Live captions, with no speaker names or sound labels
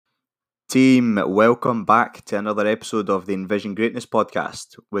Team, welcome back to another episode of the Envision Greatness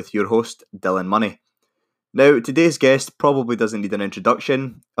podcast with your host, Dylan Money. Now, today's guest probably doesn't need an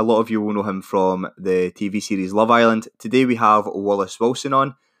introduction. A lot of you will know him from the TV series Love Island. Today we have Wallace Wilson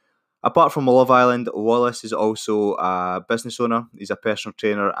on. Apart from Love Island, Wallace is also a business owner. He's a personal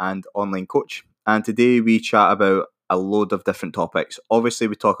trainer and online coach. And today we chat about a load of different topics. Obviously,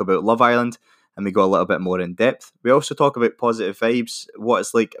 we talk about Love Island and we go a little bit more in depth. We also talk about positive vibes, what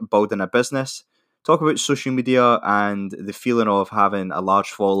it's like building a business, talk about social media and the feeling of having a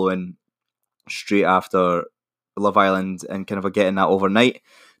large following straight after Love Island and kind of getting that overnight.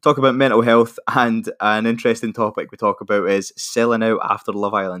 Talk about mental health, and an interesting topic we talk about is selling out after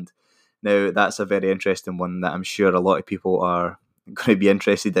Love Island. Now, that's a very interesting one that I'm sure a lot of people are going to be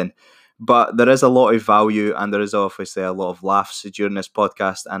interested in. But there is a lot of value and there is obviously a lot of laughs during this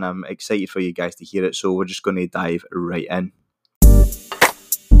podcast, and I'm excited for you guys to hear it. So we're just going to dive right in.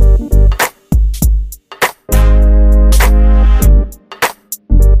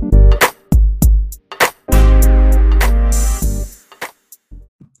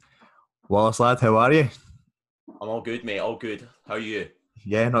 Wallace, lad, how are you? I'm all good, mate. All good. How are you?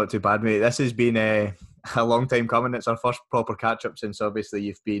 Yeah, not too bad, mate. This has been a long time coming. It's our first proper catch-up since obviously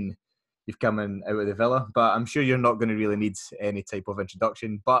you've come in out of the villa. But I'm sure you're not going to really need any type of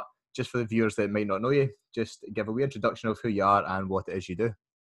introduction. But just for the viewers that might not know you, just give a wee introduction of who you are and what it is you do.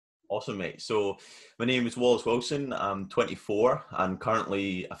 Awesome, mate. So my name is Wallace Wilson. I'm 24 and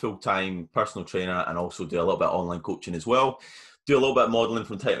currently a full-time personal trainer and also do a little bit of online coaching as well. Do a little bit of modelling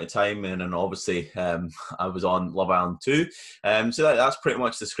from time to time, and then obviously I was on Love Island too. So that's pretty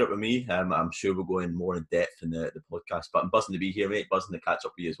much the script of me. I'm sure we'll go in more in depth in the podcast, but I'm buzzing to be here, mate. Buzzing to catch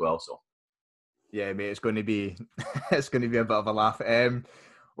up with you as well. So yeah, mate, it's going to be a bit of a laugh.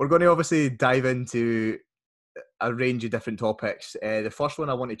 We're going to obviously dive into a range of different topics. The first one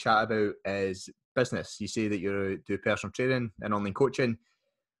I want to chat about is business. You say that you do personal training and online coaching.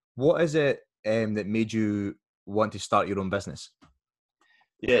 What is it that made you want to start your own business?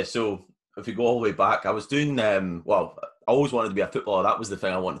 Yeah, so if we go all the way back, I was doing, I always wanted to be a footballer. That was the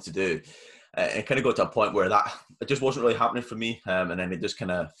thing I wanted to do. It kind of got to a point where it just wasn't really happening for me. And then it just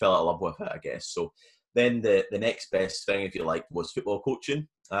kind of fell out of love with it, I guess. So then the next best thing, if you like, was football coaching.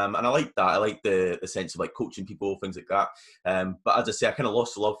 And I liked that. I liked the sense of like coaching people, things like that. But as I say, I kind of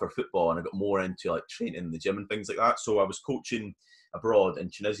lost the love for football and I got more into like training in the gym and things like that. So I was coaching abroad in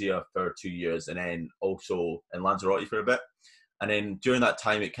Tunisia for 2 years and then also in Lanzarote for a bit. And then during that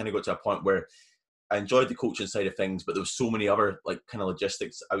time, it kind of got to a point where I enjoyed the coaching side of things, but there was so many other like kind of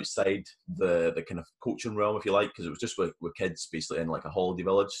logistics outside the kind of coaching realm, if you like, because it was just with kids basically in like a holiday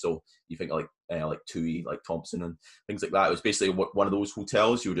village. So you think like TUI, like Thompson and things like that. It was basically one of those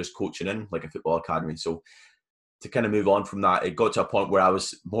hotels you were just coaching in, like a football academy. So to kind of move on from that, it got to a point where I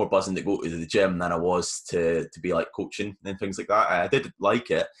was more buzzing to go to the gym than I was to be like coaching and things like that. I did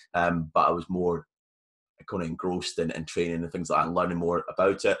like it, but I was more kind of engrossed in training and things like that and learning more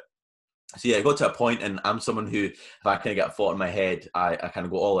about it. So yeah, I got to a point, and I'm someone who, if I kind of get a thought in my head, I kind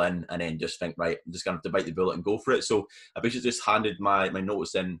of go all in and then just think, right, I'm just going to have to bite the bullet and go for it. So I basically just handed my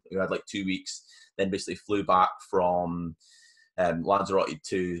notice in. We had like 2 weeks, then basically flew back from Lanzarote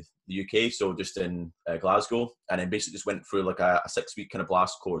to the UK, so just in Glasgow, and then basically just went through like a 6-week kind of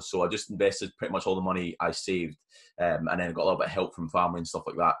blast course. So I just invested pretty much all the money I saved, and then I got a little bit of help from family and stuff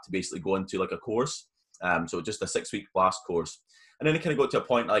like that to basically go into like a course. So just a 6-week blast course. And then it kind of got to a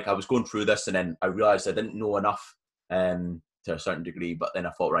point, like I was going through this and then I realised I didn't know enough to a certain degree. But then I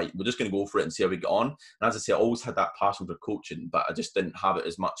thought, right, we're just going to go for it and see how we get on. And as I say, I always had that passion for coaching, but I just didn't have it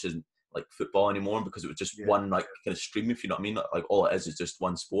as much as like football anymore because it was just one like kind of stream, if you know what I mean. Like all it is just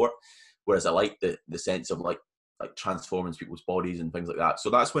one sport. Whereas I like the sense of like transforming people's bodies and things like that.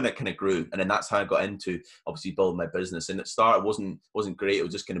 So that's when it kind of grew. And then that's how I got into obviously building my business. And at the start, it wasn't great. It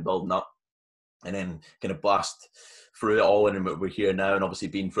was just kind of building up and then kind of blast through it all, and we're here now and obviously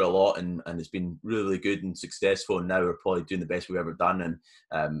been through a lot, and it's been really, really good and successful, and now we're probably doing the best we've ever done,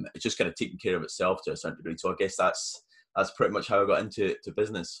 and it's just kind of taking care of itself to a certain degree. So I guess that's pretty much how I got into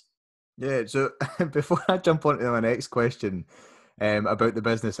business. Yeah, so before I jump on to my next question about the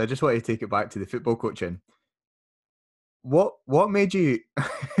business, I just want to take it back to the football coaching. What made you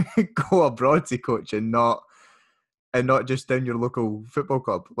go abroad to coach and not just down your local football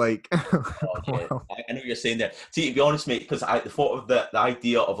club? Like, Oh, yeah. I know what you're saying there. See, to be honest, mate, because I the thought of the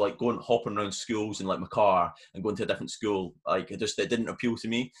idea of like hopping around schools in like my car and going to a different school, like it didn't appeal to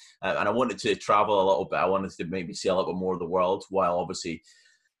me. And I wanted to travel a little bit. I wanted to maybe see a little bit more of the world while obviously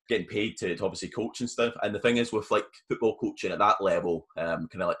getting paid to obviously coach and stuff. And the thing is with like football coaching at that level, kind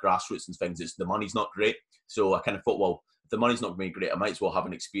of like grassroots and things, the money's not great. So I kind of thought, well, the money's not going to be great, I might as well have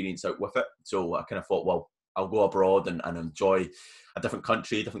an experience out with it. So I kind of thought, well, I'll go abroad and enjoy a different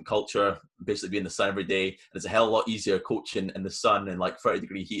country, different culture, basically be in the sun every day. And it's a hell of a lot easier coaching in the sun in like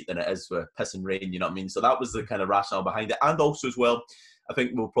 30-degree heat than it is with piss and rain, you know what I mean? So that was the kind of rationale behind it. And also as well, I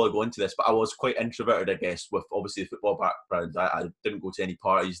think we'll probably go into this, but I was quite introverted, I guess, with obviously the football background. I didn't go to any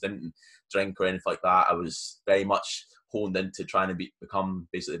parties, didn't drink or anything like that. I was very much honed into trying to become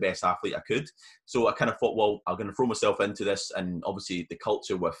basically the best athlete I could. So I kind of thought, well, I'm going to throw myself into this. And obviously the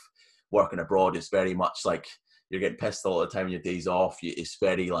culture with working abroad is very much like you're getting pissed all the time on your days off. It's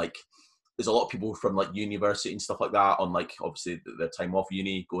very like, there's a lot of people from like university and stuff like that on like obviously their time off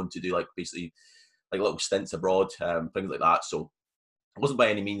uni going to do like basically like little stints abroad, things like that. So it wasn't by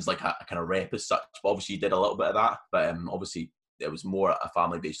any means like a kind of rep as such, but obviously you did a little bit of that. But obviously it was more a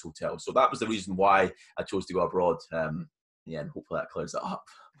family-based hotel. So that was the reason why I chose to go abroad. Yeah, and hopefully that clears it up.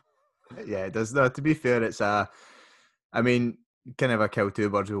 Yeah, it does. No, to be fair, it's I mean, kind of a kill two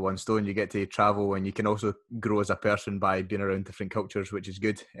birds with one stone. You get to travel and you can also grow as a person by being around different cultures, which is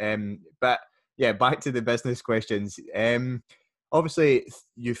good. But yeah, back to the business questions. Obviously,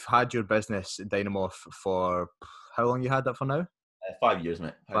 you've had your business Dynamo for how long you had that for now? 5 years,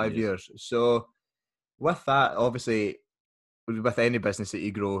 mate. 5 years. So with that, obviously, with any business that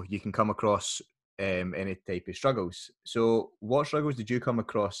you grow, you can come across any type of struggles. So what struggles did you come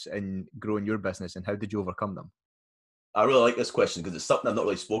across in growing your business and how did you overcome them? I really like this question because it's something I've not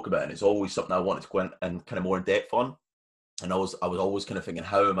really spoke about, and it's always something I wanted to go in and kind of more in depth on. And I was always kind of thinking,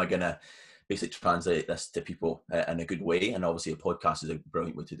 how am I going to basically translate this to people in a good way? And obviously a podcast is a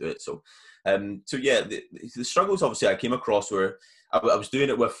brilliant way to do it. So, so yeah, the struggles obviously I came across were, I was doing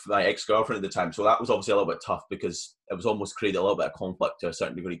it with my ex-girlfriend at the time. So that was obviously a little bit tough because it was almost created a little bit of conflict to a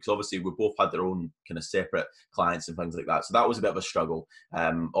certain degree. Because obviously we both had their own kind of separate clients and things like that. So that was a bit of a struggle.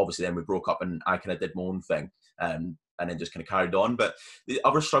 Obviously then we broke up and I kind of did my own thing. And then just kind of carried on. But the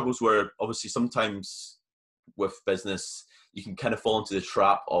other struggles were obviously sometimes with business, you can kind of fall into the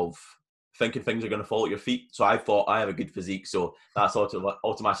trap of thinking things are going to fall at your feet. So I thought I have a good physique, so that's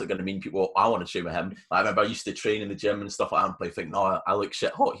automatically going to mean people, I want to train with him. I remember I used to train in the gym and stuff like that and play thinking, no, I look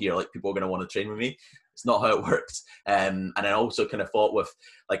shit hot here, like people are going to want to train with me. It's not how it works. And I also kind of thought with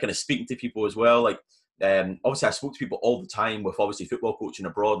like kind of speaking to people as well, like obviously I spoke to people all the time with obviously football coaching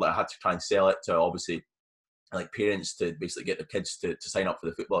abroad. Like I had to try and sell it to obviously like parents to basically get their kids to sign up for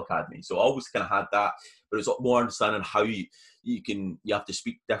the football academy. So I always kind of had that, but it's more understanding how you have to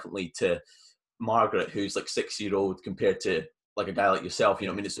speak differently to Margaret, who's like 6-year-old compared to like a guy like yourself, you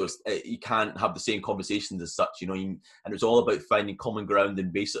know what I mean? So you can't have the same conversations as such, you know, and it's all about finding common ground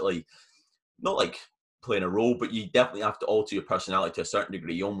and basically not like playing a role, but you definitely have to alter your personality to a certain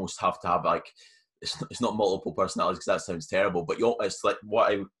degree. You almost have to have like, it's not multiple personalities because that sounds terrible, but it's like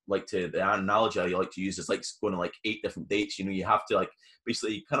what I like to, the analogy I like to use is like going on like 8 different dates. You know, you have to like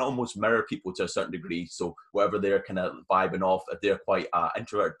basically kind of almost mirror people to a certain degree. So whatever they're kind of vibing off, if they're quite an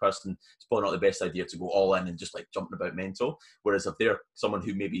introverted person, it's probably not the best idea to go all in and just like jumping about mental. Whereas if they're someone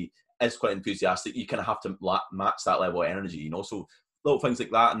who maybe is quite enthusiastic, you kind of have to match that level of energy, you know? So little things like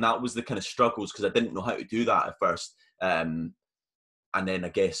that. And that was the kind of struggles because I didn't know how to do that at first. And then I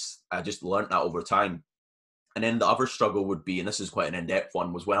guess I just learned that over time. And then the other struggle would be, and this is quite an in-depth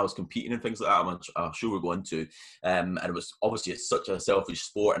one, was when I was competing and things like that, I'm sure we're going to. And it was obviously, it's such a selfish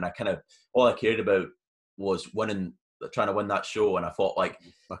sport. And I kind of, all I cared about was winning, trying to win that show. And I thought like,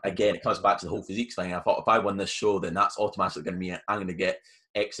 again, it comes back to the whole physiques thing. I thought if I win this show, then that's automatically going to mean I'm going to get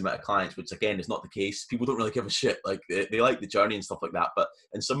X amount of clients, which again is not the case. People don't really give a shit. Like they like the journey and stuff like that. But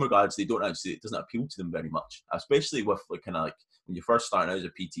in some regards, they don't actually, it doesn't appeal to them very much, especially with like kind of like, when you're first starting out as a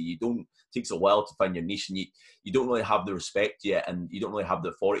PT, it takes a while to find your niche, and you don't really have the respect yet, and you don't really have the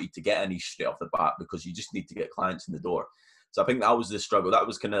authority to get a niche straight off the bat because you just need to get clients in the door. So I think that was the struggle. That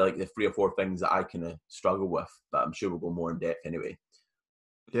was kind of like the 3 or 4 things that I kind of struggle with, but I'm sure we'll go more in depth anyway.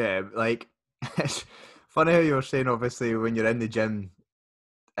 Yeah, like it's funny how you were saying obviously when you're in the gym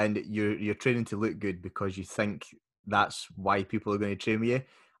and you're training to look good because you think that's why people are going to train with you.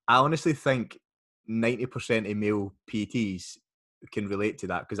 I honestly think 90% of male PTs can relate to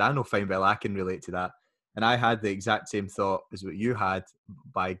that because I know fine well I can relate to that. And I had the exact same thought as what you had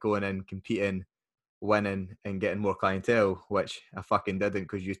by going in, competing, winning, and getting more clientele, which I fucking didn't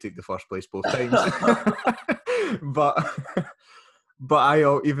because you took the first place both times. but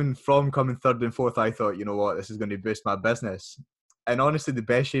even from coming third and fourth, I thought, you know what, this is going to boost my business. And honestly, the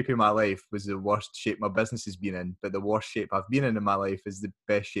best shape of my life was the worst shape my business has been in. But the worst shape I've been in my life is the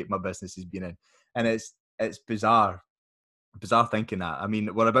best shape my business has been in. And it's bizarre thinking that. I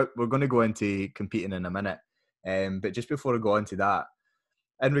mean, we're going to go into competing in a minute. But just before I go into that,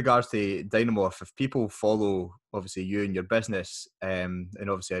 in regards to Dynamorph, if people follow obviously you and your business, and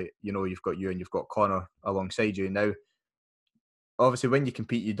obviously you've got you and you've got Connor alongside you now. Obviously, when you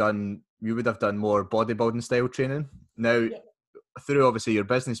compete, you would have done more bodybuilding style training. Now, Yeah. through obviously your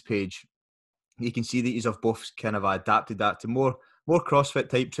business page, you can see that you have both kind of adapted that to more CrossFit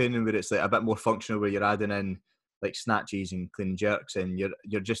type training, where it's like a bit more functional, where you're adding in like snatches and clean jerks, and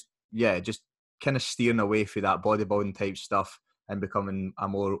you're just kind of steering away from that bodybuilding type stuff and becoming a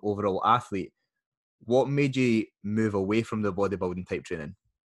more overall athlete. What made you move away from the bodybuilding type training?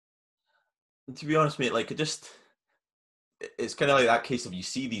 To be honest, mate, like it's kind of like that case of you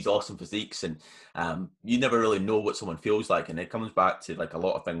see these awesome physiques and you never really know what someone feels like, and it comes back to like a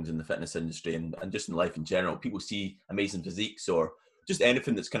lot of things in the fitness industry and just in life in general. People see amazing physiques or just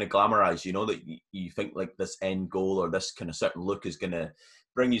anything that's kind of glamorized, that you think like this end goal or this kind of certain look is going to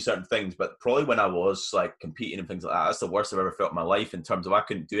bring you certain things. But probably when I was like competing and things like that, that's the worst I've ever felt in my life, in terms of I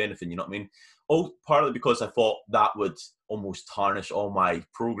couldn't do anything, you know what I mean? All partly because I thought that would almost tarnish all my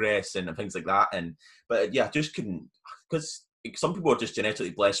progress and things like that. But yeah, I just couldn't, because some people are just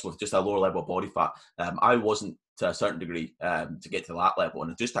genetically blessed with just a lower level of body fat. I wasn't, to a certain degree, to get to that level,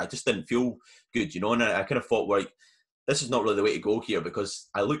 and I just didn't feel good, and I kind of thought, like, this is not really the way to go here, because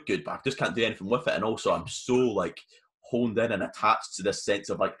I look good, but I just can't do anything with it. And also I'm so like honed in and attached to this sense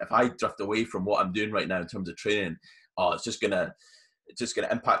of like, if I drift away from what I'm doing right now in terms of training, it's just gonna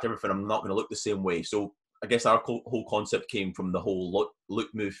impact everything. I'm not gonna look the same way. So I guess our whole concept came from the whole look,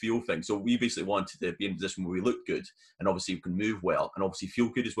 move, feel thing. So we basically wanted to be in a position where we look good, and obviously we can move well, and obviously feel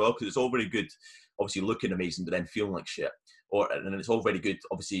good as well, because it's all very good, obviously looking amazing, but then feeling like shit. And it's all very good,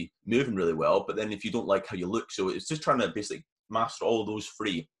 obviously moving really well, but then if you don't like how you look, so it's just trying to basically master all of those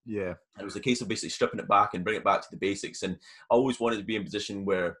three. Yeah. And it was a case of basically stripping it back and bring it back to the basics. And I always wanted to be in a position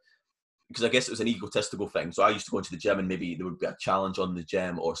where, because I guess it was an egotistical thing. So I used to go into the gym and maybe there would be a challenge on the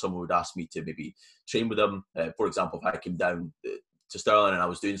gym, or someone would ask me to maybe train with them. For example, if I came down to Stirling and I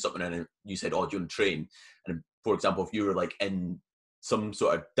was doing something and you said, "Oh, do you want to train?" And for example, if you were like in some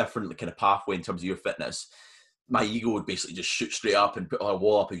sort of different kind of pathway in terms of your fitness, my ego would basically just shoot straight up and put a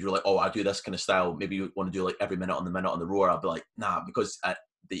wall up. If you're like, "Oh, I do this kind of style," maybe you want to do like every minute on the rower. I'd be like, "Nah," because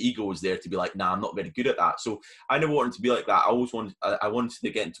the ego was there to be like, "Nah, I'm not very good at that." So I never wanted to be like that. I wanted to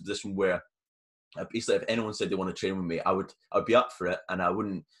get into a position where basically, if anyone said they want to train with me, I would be up for it, and I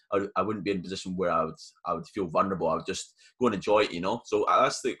wouldn't be in a position where I would feel vulnerable. I would just go and enjoy it, So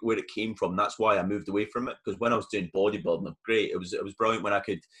that's where it came from. That's why I moved away from it, because when I was doing bodybuilding, great, it was brilliant when I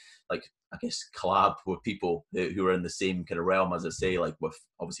could, like, I guess, collab with people who were in the same kind of realm, as I say, like with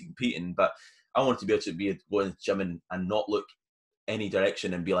obviously competing. But I wanted to be able to go in the gym and not look any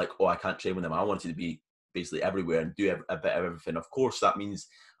direction and be like, "Oh, I can't train with them." I wanted to be basically everywhere and do a bit of everything. Of course, that means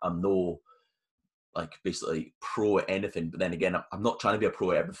I'm no like basically pro at anything, but then again, I'm not trying to be a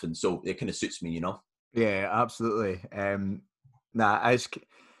pro at everything, so it kind of suits me. Yeah, absolutely. Nah,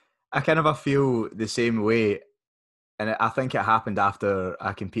 I kind of feel the same way, and I think it happened after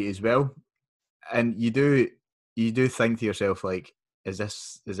I compete as well. And you do think to yourself, like, is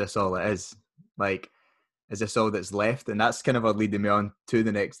this all it is? Like, is this all that's left? And that's kind of leading me on to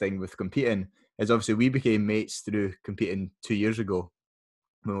the next thing with competing. Is obviously we became mates through competing 2 years ago,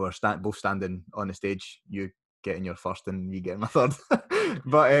 when we were both standing on the stage, you getting your first and me getting my third.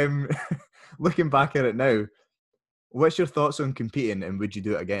 But looking back at it now, what's your thoughts on competing, and would you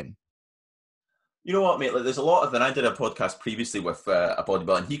do it again? You know what, mate? Like, there's a lot of, and I did a podcast previously with a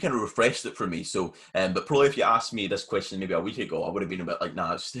bodybuilder, and he kind of refreshed it for me. So, but probably if you asked me this question maybe a week ago, I would have been a bit like,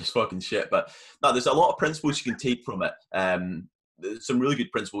 "Nah, it's fucking shit." But no, there's a lot of principles you can take from it. There's some really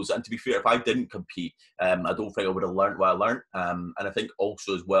good principles, and to be fair, if I didn't compete, I don't think I would have learned what I learned. And I think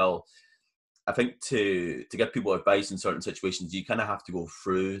also as well, I think to give people advice in certain situations, you kind of have to go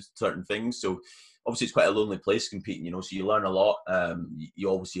through certain things. So obviously it's quite a lonely place competing, so you learn a lot.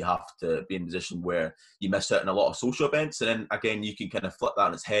 You obviously have to be in a position where you miss out on a lot of social events. And then again, you can kind of flip that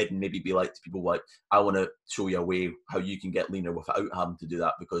on its head and maybe be like to people like, "I want to show you a way how you can get leaner without having to do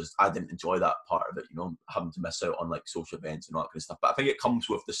that, because I didn't enjoy that part of it, having to miss out on like social events and all that kind of stuff." But I think it comes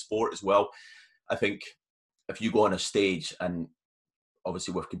with the sport as well. I think if you go on a stage and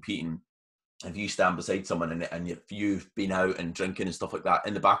obviously with competing, if you stand beside someone and if you've been out and drinking and stuff like that,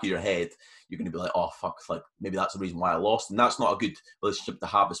 in the back of your head, you're going to be like, "Oh, fuck, like maybe that's the reason why I lost." And that's not a good relationship to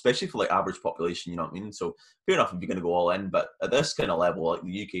have, especially for like average population, you know what I mean? So fair enough if you're going to go all in, but at this kind of level, like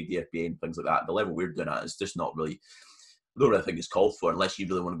the UK DFBA and things like that, the level we're doing at is just not really, I don't really think it's called for unless you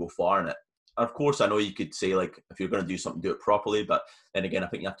really want to go far in it. And of course, I know you could say like, if you're going to do something, do it properly. But then again, I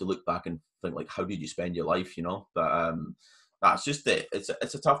think you have to look back and think like, how did you spend your life? But that's just it. It's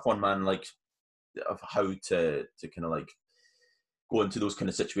a tough one, man. Like, of how to kind of like go into those kind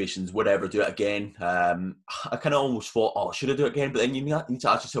of situations, would I ever do it again? I kind of almost thought, oh, should I do it again? But then you need to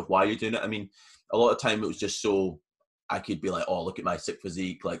ask yourself why you're doing it. I mean, a lot of time it was just so I could be like, oh, look at my sick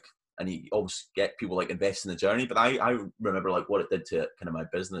physique, like, and you always get people like invest in the journey. But I remember like what it did to kind of my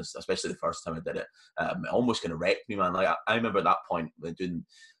business, especially the first time I did it. It almost kind of wrecked me, man. Like I remember at that point when doing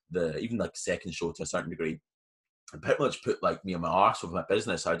even like second show to a certain degree, I pretty much put like me on my arse with my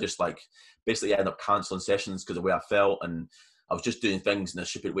business. I just like basically ended up cancelling sessions because of the way I felt, and I was just doing things in a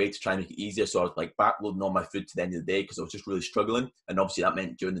stupid way to try and make it easier. So I was like backloading all my food to the end of the day because I was just really struggling. And obviously that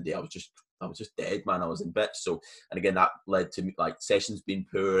meant during the day I was just dead, man. I was in bits. So, and again, that led to like sessions being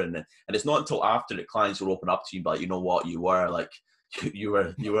poor. And it's not until after that clients will open up to you, but like, you know what, you were like, you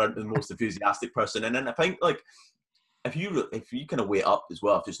weren't the most enthusiastic person. And then I think like, if you kind of weigh up as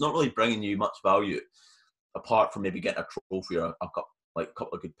well, if it's not really bringing you much value, apart from maybe getting a trophy or a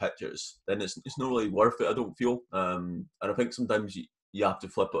couple of good pictures, then it's not really worth it, I don't feel. And I think sometimes you have to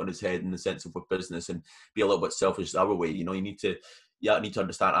flip it on its head in the sense of with business and be a little bit selfish the other way. You know, you need to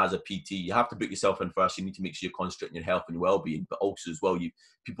understand as a PT, you have to put yourself in first. You need to make sure you're concentrating on your health and your well-being, but also as well,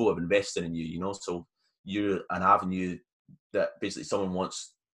 people have invested in you, you know, so you're an avenue that basically someone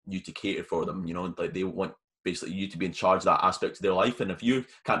wants you to cater for them, you know, like they want basically you to be in charge of that aspect of their life. And if you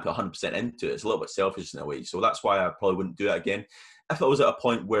can't put 100% into it, it's a little bit selfish in a way. So that's why I probably wouldn't do it again. If I was at a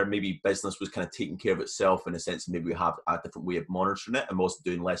point where maybe business was kind of taking care of itself in a sense, maybe we have a different way of monitoring it and also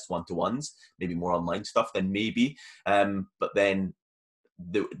doing less one-to-ones, maybe more online stuff, then maybe. But then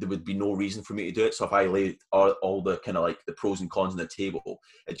there would be no reason for me to do it. So if I laid all the kind of like the pros and cons on the table,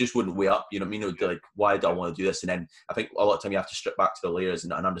 it just wouldn't weigh up, you know what I mean? It would be like, why do I want to do this? And then I think a lot of time you have to strip back to the layers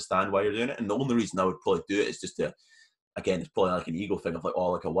and understand why you're doing it. And the only reason I would probably do it is just to, again, it's probably like an ego thing of like,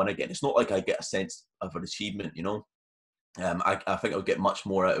 oh, like I won again. It's not like I get a sense of an achievement, you know? I think I would get much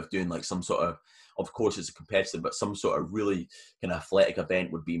more out of doing like some sort of course it's a competitive, but some sort of really kind of athletic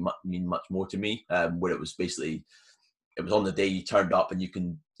event would mean much more to me, where it was on the day you turned up and you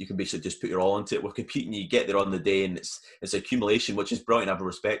can basically just put your all into it. With competing, you get there on the day and it's accumulation, which is brilliant, I have a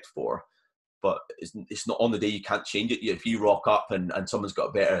respect for, but it's not on the day. You can't change it. If you rock up and someone's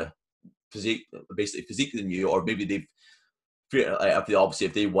got a better physique than you, or maybe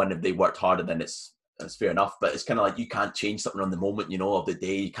if they won, if they worked harder, then it's fair enough. But it's kind of like you can't change something on the moment, you know, of the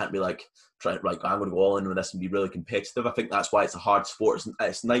day. You can't be like I'm going to go all in with this and be really competitive. I think that's why it's a hard sport.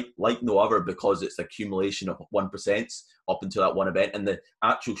 It's like no other because it's accumulation of 1% up until that one event, and the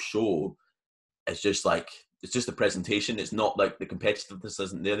actual show is just like it's just a presentation. It's not like the competitiveness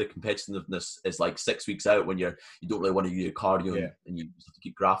isn't there. The competitiveness is like 6 weeks out when you don't really want to do your cardio and you just have to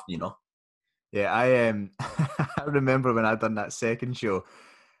keep grafting, you know. Yeah, I I remember when I done that second show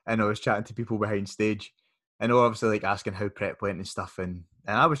and I was chatting to people behind stage. I know, obviously, like asking how prep went and stuff, and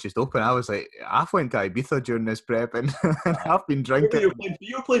I was just open. I was like, I've went to Ibiza during this prep, and, and I've been drinking.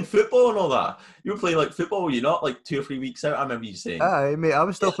 You were playing football and all that. You were playing like football. Were you not like 2 or 3 weeks out? I remember you saying. Aye, mate, I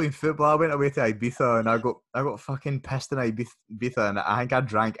was still playing football. I went away to Ibiza, and I got fucking pissed in Ibiza, and I think I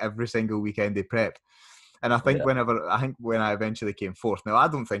drank every single weekend they prep. And I think when I eventually came fourth. Now I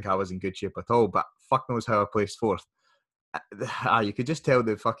don't think I was in good shape at all, but fuck knows how I placed fourth. You could just tell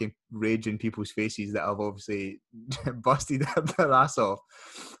the fucking rage in people's faces that I've obviously busted their ass off,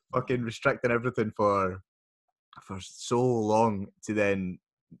 fucking restricting everything for so long to then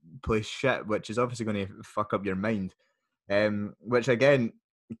play shit, which is obviously going to fuck up your mind. Which again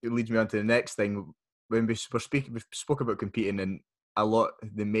leads me on to the next thing. When we spoke about competing, and a lot,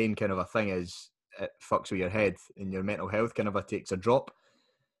 the main kind of a thing is it fucks with your head and your mental health kind of takes a drop,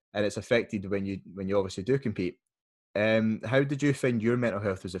 and it's affected when you obviously do compete. How did you find your mental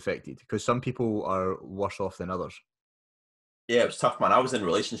health was affected? Because some people are worse off than others. Yeah, it was tough, man. I was in a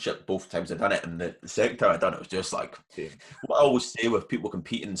relationship both times I'd done it, and the second time I'd done it was just like what I always say with people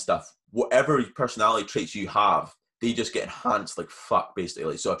competing and stuff. Whatever personality traits you have, they just get enhanced like fuck,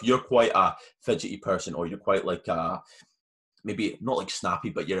 basically. So if you're quite a fidgety person, or you're quite like maybe not like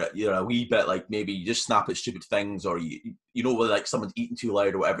snappy, but you're a wee bit like maybe you just snap at stupid things, or you know, whether like someone's eating too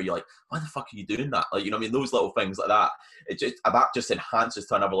loud or whatever, you're like, why the fuck are you doing that? Like, you know what I mean? Those little things like that, that just enhances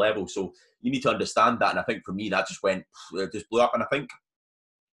to another level. So you need to understand that. And I think for me, that just blew up. And I think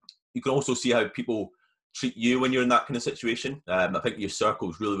you can also see how people treat you when you're in that kind of situation. I think your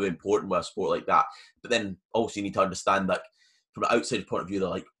circle is really, really important with a sport like that. But then also you need to understand, like, from an outside point of view, they're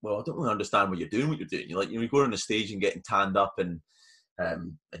like, well, I don't really understand what you're doing. You're like, you're going on the stage and getting tanned up and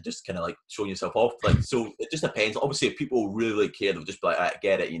just kind of like showing yourself off. Like, so it just depends. Obviously, if people really, really care, they'll just be like, I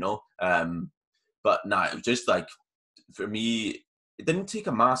get it, you know. But nah, it was just like, for me, it didn't take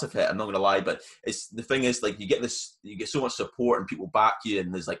a massive hit, I'm not gonna lie, but it's the thing is like you get so much support and people back you,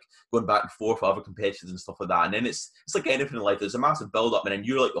 and there's like going back and forth with other competitors and stuff like that, and then it's like anything in life, there's a massive build up, and then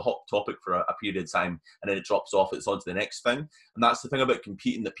you're like the hot topic for a period of time, and then it drops off, it's on to the next thing. And that's the thing about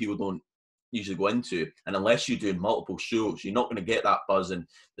competing that people don't usually go into, and unless you're doing multiple shows, you're not going to get that buzz, and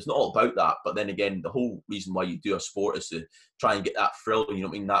it's not all about that. But then again, the whole reason why you do a sport is to try and get that thrill, you know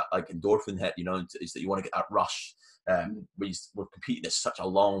what I mean, that like endorphin hit, you know, is that you want to get that rush. We're competing in such a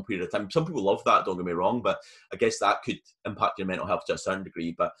long period of time. Some people love that, don't get me wrong, but I guess that could impact your mental health to a certain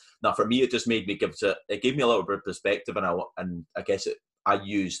degree. But now for me, it just made me it gave me a little bit of perspective, and I guess I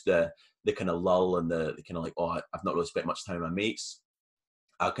used the kind of lull and the kind of like, oh, I've not really spent much time with my mates.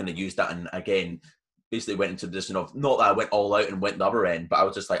 I kind of used that, and again, basically went into the position of, not that I went all out and went the other end, but I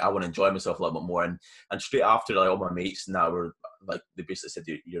was just like, I want to enjoy myself a little bit more. And straight after, like all my mates now were like, they basically said,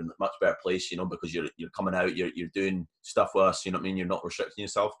 you're in a much better place, you know, because you're coming out, you're doing stuff with us, you know what I mean? You're not restricting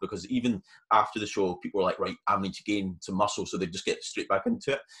yourself, because even after the show, people were like, right, I need to gain some muscle, so they just get straight back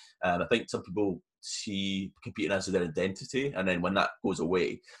into it. I think some people see competing as their identity, and then when that goes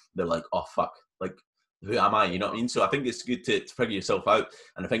away, they're like, oh fuck, like, who am I? You know what I mean? So I think it's good to figure yourself out.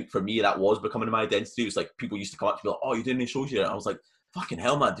 And I think for me, that was becoming my identity. It was like people used to come up to me like, oh, you're doing any shows here? And I was like, fucking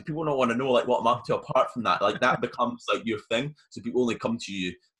hell, man. Do people not want to know like what I'm up to apart from that? Like that becomes like your thing. So people only come to you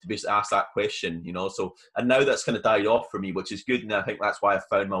to basically ask that question, you know? So, and now that's kind of died off for me, which is good. And I think that's why I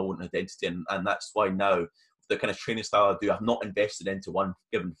found my own identity. And that's why now the kind of training style I do, I've not invested into one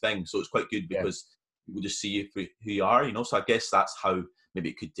given thing. So it's quite good because people just see you for who you are, you know? So I guess that's how maybe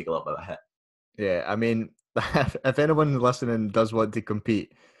it could take a little bit of a hit. Yeah, I mean, if anyone listening does want to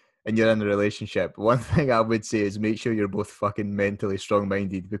compete and you're in a relationship, one thing I would say is make sure you're both fucking mentally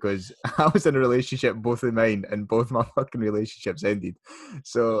strong-minded, because I was in a relationship, both of mine, and both my fucking relationships ended.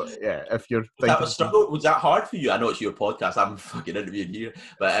 So, yeah, if you're That was struggle? Was that hard for you? I know it's your podcast, I'm fucking interviewing here,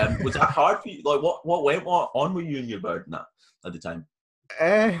 but was that hard for you? Like, what went on with you and your bird and that at the time?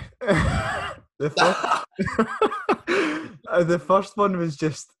 The the first one was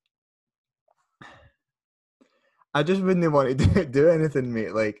just, I just wouldn't want to do anything,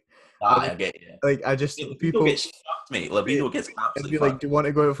 mate. Like, I get you. Like, I just, Libido gets fucked, mate. Libido gets absolutely I'd be like, fucked. do you want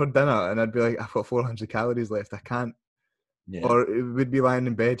to go out for dinner? And I'd be like, I've got 400 calories left, I can't. Yeah. Or it would be lying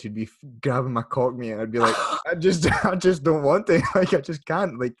in bed, you'd be grabbing my cock, mate, and I'd be like, I just don't want to. Like, I just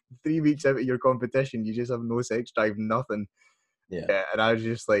can't. Like, 3 weeks out of your competition, you just have no sex drive, nothing. Yeah. And I was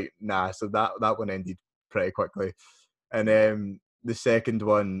just like, nah. So that one ended pretty quickly. And the second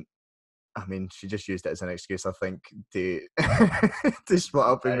one, I mean, she just used it as an excuse, I think, to to split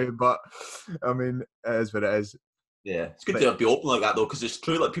up with me. But I mean, it is what it is. Yeah, it's good to be open like that though, because it's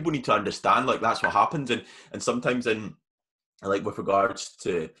true. Like people need to understand, like that's what happens, and sometimes in like with regards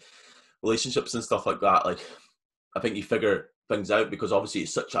to relationships and stuff like that, like I think you figure things out, because obviously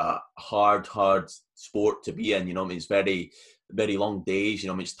it's such a hard sport to be in. You know, I mean, it's very long days. You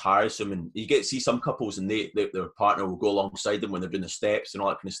know, I mean, it's tiresome, and you get to see some couples and their partner will go alongside them when they're doing the steps and all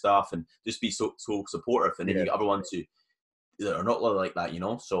that kind of stuff, and just be so supportive. And then you get other ones who that are not like that, you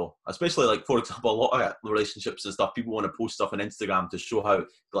know. So especially like, for example, a lot of relationships and stuff, people want to post stuff on Instagram to show how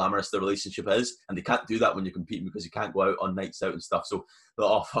glamorous the relationship is, and they can't do that when you're competing, because you can't go out on nights out and stuff. So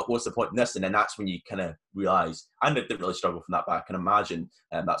oh fuck, what's the point in this? And then that's when you kind of realize, and I didn't really struggle from that, but I can imagine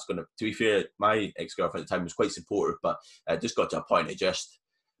that's going to be fair, my ex-girlfriend at the time was quite supportive, but it just got to a point, it just,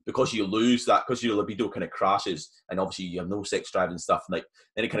 because you lose that, because your libido kind of crashes, and obviously you have no sex drive and stuff, and like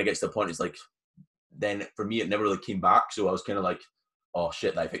then it kind of gets to the point, it's like, then for me, it never really came back. So I was kind of like, oh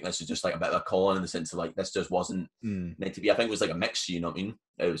shit, I think this is just like a bit of a call in the sense of like, this just wasn't meant to be. I think it was like a mix, you know what I mean?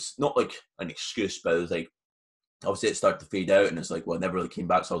 It was not like an excuse, but it was like, obviously it started to fade out, and it's like, well, it never really came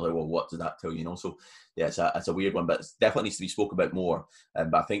back. So I was like, well, what does that tell you, you know? So yeah, it's a weird one, but it definitely needs to be spoken about more.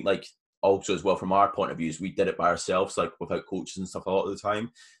 But I think like also as well, from our point of view, is we did it by ourselves, like without coaches and stuff a lot of the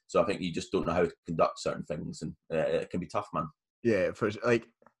time. So I think you just don't know how to conduct certain things, and it can be tough, man. Yeah, for like,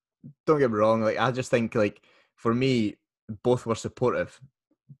 don't get me wrong, like I just think like for me, both were supportive,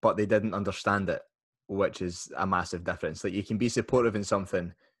 but they didn't understand it, which is a massive difference. Like you can be supportive in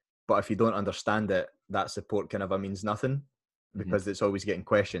something, but if you don't understand it, that support kind of means nothing, because it's always getting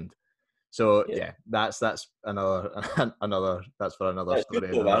questioned. So yeah, that's another that's for another story.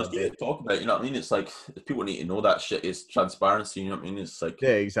 Good, it's good to talk about, you know what I mean? It's like people need to know that shit is transparency, you know what I mean? It's like,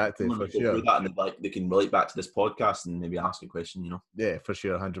 yeah, exactly, for sure. Through that, and like they can relate back to this podcast and maybe ask a question, you know? Yeah, for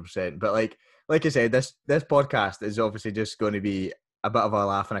sure, 100%. But like I said, this podcast is obviously just going to be a bit of a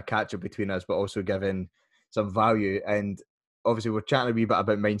laugh and a catch up between us, but also giving some value. And obviously, we're chatting a wee bit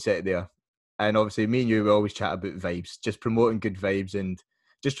about mindset there. And obviously, me and you, we always chat about vibes, just promoting good vibes and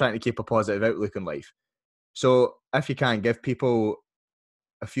just trying to keep a positive outlook in life. So if you can give people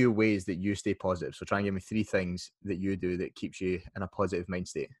a few ways that you stay positive. So try and give me 3 things that you do that keeps you in a positive mind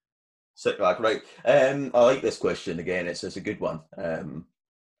state. Sit back, right. I like this question again. It's a good one. And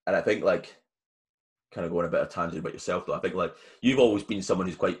I think like kind of going a bit of tangent about yourself, though. I think like you've always been someone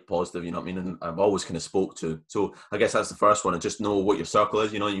who's quite positive, you know what I mean? And I've always kind of spoke to. So I guess that's the first one. And just know what your circle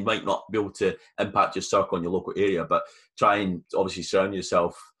is. You know, you might not be able to impact your circle in your local area, but try and obviously surround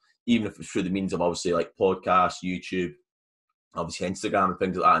yourself, even if it's through the means of obviously like podcasts, YouTube, obviously Instagram and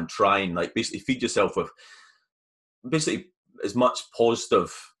things like that, and try and like basically feed yourself with basically as much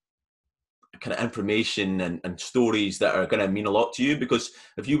positive kind of information and stories that are going to mean a lot to you. Because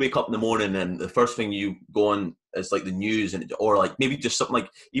if you wake up in the morning and the first thing you go on is like the news, and or like maybe just something like,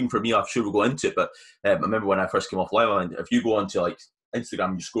 even for me, I'm sure we'll go into it, but I remember when I first came off live, and if you go onto like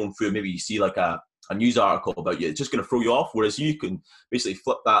Instagram, you're scrolling through, maybe you see like a news article about you, it's just going to throw you off. Whereas you can basically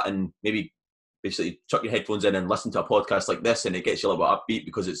flip that and maybe basically chuck your headphones in and listen to a podcast like this, and it gets you a little bit upbeat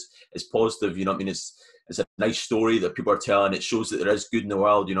because it's positive. You know what I mean? It's a nice story that people are telling. It shows that there is good in the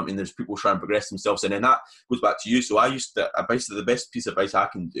world. You know what I mean? There's people trying to progress themselves, and then that goes back to you. So basically the best piece of advice I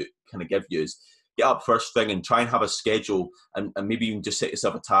can do, kind of give you, is get up first thing and try and have a schedule, and maybe even just set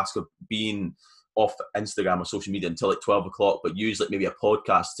yourself a task of being off Instagram or social media until like 12 o'clock, but use like maybe a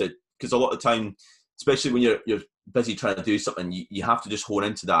podcast because a lot of the time, especially when you're busy trying to do something, you have to just hone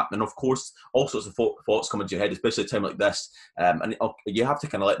into that. And of course, all sorts of thoughts come into your head, especially at a time like this. And you have to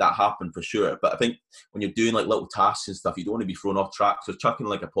kind of let that happen for sure. But I think when you're doing like little tasks and stuff, you don't want to be thrown off track. So chucking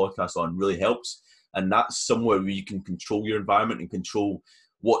like a podcast on really helps. And that's somewhere where you can control your environment and control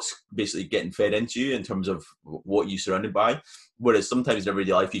what's basically getting fed into you in terms of what you're surrounded by. Whereas sometimes in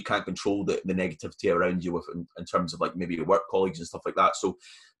everyday life, you can't control the negativity around you in terms of like maybe your work colleagues and stuff like that. So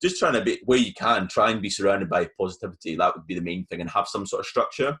just trying to be, where you can, try and be surrounded by positivity. That would be the main thing, and have some sort of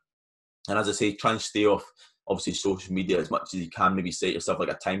structure. And as I say, try and stay off, obviously, social media as much as you can. Maybe set yourself like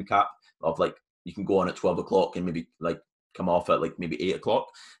a time cap of like, you can go on at 12 o'clock and maybe like come off at like maybe 8 o'clock.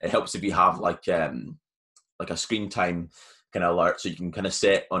 It helps if you have like a screen time kind of alert, so you can kind of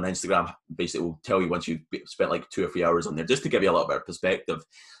set on Instagram, basically will tell you once you've spent like 2 or 3 hours on there, just to give you a little bit of perspective.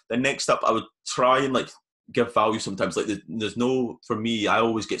 Then next up, I would try and like give value sometimes. Like there's no, for me, I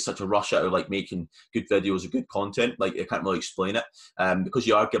always get such a rush out of like making good videos or good content. Like I can't really explain it, because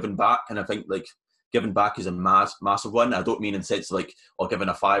you are giving back. And I think like giving back is a massive one. I don't mean in the sense of like, or giving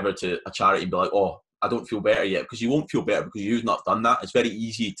a fiver to a charity and be like, oh, I don't feel better yet, because you won't feel better because you've not done that. It's very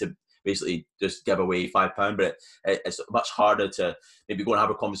easy to basically just give away £5, but it's much harder to maybe go and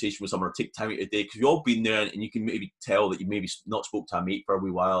have a conversation with someone or take time out of your day, because you've all been there, and you can maybe tell that you maybe not spoke to a mate for a wee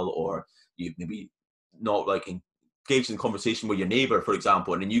while, or you maybe not like engaged in conversation with your neighbour, for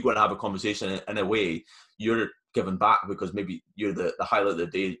example, and then you go and have a conversation, in a way you're giving back because maybe you're the highlight of the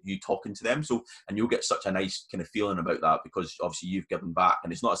day, you talking to them. So, and you'll get such a nice kind of feeling about that, because obviously you've given back,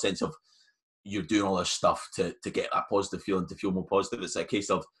 and it's not a sense of you're doing all this stuff to get that positive feeling, to feel more positive. It's a case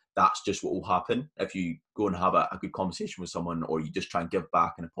of that's just what will happen if you go and have a good conversation with someone, or you just try and give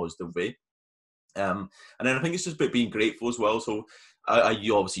back in a positive way. And then I think it's just about being grateful as well. So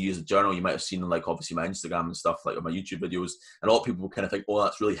you obviously use a journal. You might have seen like obviously my Instagram and stuff, like on my YouTube videos, and a lot of people kind of think, oh,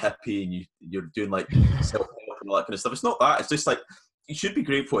 that's really hippie, and you're doing like self-help and all that kind of stuff. It's not that. It's just like, you should be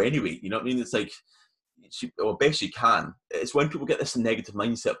grateful anyway. You know what I mean? It's like, or best you can. It's when people get this negative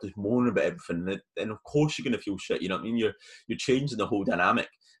mindset, just moaning about everything, then of course you're going to feel shit. You know what I mean? You're changing the whole dynamic.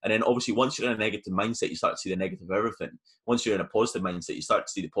 And then obviously once you're in a negative mindset, you start to see the negative of everything. Once you're in a positive mindset, you start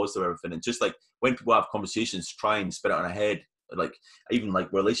to see the positive of everything. And just like when people have conversations, try and spin it on a head. Like even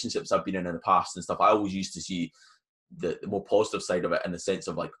like relationships I've been in the past and stuff, I always used to see the more positive side of it, in the sense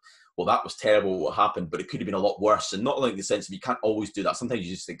of like, well, that was terrible what happened, but it could have been a lot worse. And not like the sense of, you can't always do that. Sometimes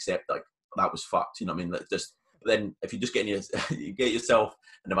you just accept like, that was fucked, you know what I mean? Like just, then if you just get you get yourself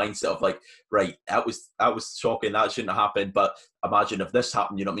in the mindset of like, right, that was shocking, that shouldn't have happened, but imagine if this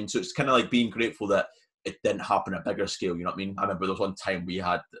happened, you know what I mean? So it's kind of like being grateful that it didn't happen at a bigger scale, you know what I mean? I remember there was one time we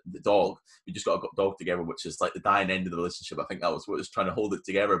had the dog, we just got a dog together, which is like the dying end of the relationship. I think that was what was trying to hold it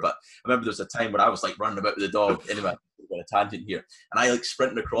together. But I remember there was a time where I was like running about with the dog, anyway, got a tangent here, and I like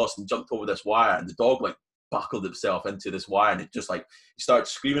sprinted across and jumped over this wire, and the dog like buckled itself into this wire, and it just like, he started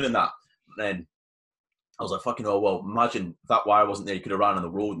screaming in that. And then I was like, fucking oh, well, imagine if that wire wasn't there, you could have ran on the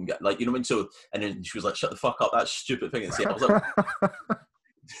road and get, like, you know what I mean? So, and then she was like, shut the fuck up, that's a stupid thing to say. I was like,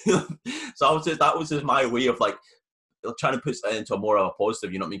 so that was just my way of like trying to put that into a more of a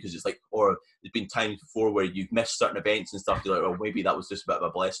positive, you know what I mean? Because it's like, or there's been times before where you've missed certain events and stuff, you're like, well, maybe that was just a bit of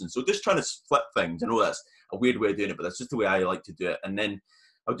a blessing. So just trying to flip things. I know that's a weird way of doing it, but that's just the way I like to do it. And then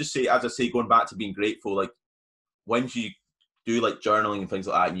I would just say, as I say, going back to being grateful, like when you do like journaling and things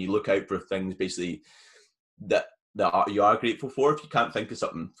like that, and you look out for things basically that that you are grateful for if you can't think of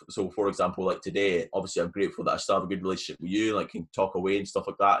something. So, for example, like today, obviously, I'm grateful that I still have a good relationship with you, like can talk away and stuff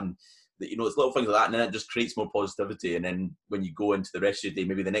like that, and that, you know, it's little things like that, and then it just creates more positivity. And then when you go into the rest of your day,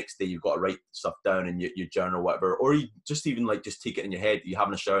 maybe the next day you've got to write stuff down in your journal, or whatever, or you just even like just take it in your head. You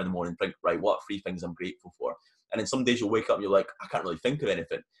having a shower in the morning, think, right, what 3 things I'm grateful for, and then some days you'll wake up and you're like, I can't really think of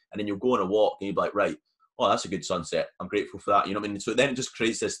anything, and then you'll go on a walk and you'll be like, right, oh, that's a good sunset. I'm grateful for that. You know what I mean? So then it just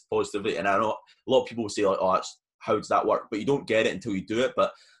creates this positivity. And I know a lot of people will say like, oh, how does that work? But you don't get it until you do it.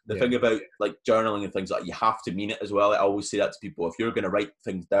 But the thing about like journaling and things like that, you have to mean it as well. I always say that to people. If you're going to write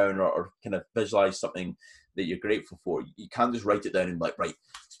things down or kind of visualize something that you're grateful for, you can't just write it down and be like, right,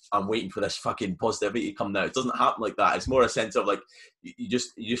 I'm waiting for this fucking positivity to come now. It doesn't happen like that. It's more a sense of like, you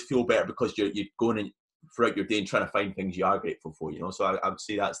just feel better because you're going and throughout your day and trying to find things you are grateful for, you know. So I would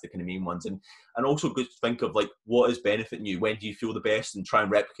say that's the kind of main ones, and also good to think of like what is benefiting you, when do you feel the best, and try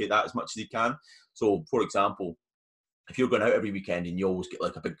and replicate that as much as you can. So for example, if you're going out every weekend and you always get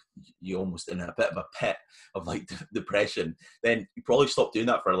like you're almost in a bit of a pit of like depression, then you probably stop doing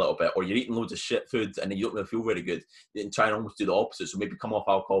that for a little bit, or you're eating loads of shit food and then you don't really feel very good. And try and almost do the opposite. So maybe come off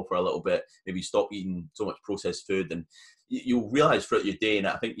alcohol for a little bit, maybe stop eating so much processed food, and you'll realize throughout your day, and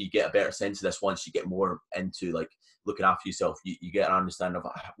I think you get a better sense of this once you get more into like looking after yourself. You get an understanding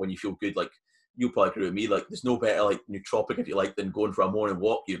of when you feel good, like you'll probably agree with me, like there's no better like nootropic, if you like, than going for a morning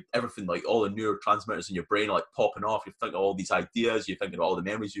walk. You everything, like all the neurotransmitters in your brain are like popping off. You're thinking of all these ideas, you're thinking of all the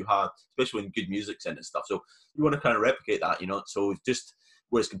memories you had, especially when good music's in and stuff. So you want to kind of replicate that, you know. So just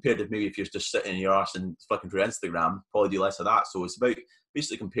whereas compared to maybe if you're just sitting in your arse and flicking through Instagram, probably do less of that. So it's about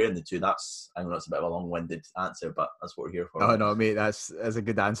basically comparing the two. That's, I know that's a bit of a long-winded answer, but that's what we're here for. Oh no, mate, that's a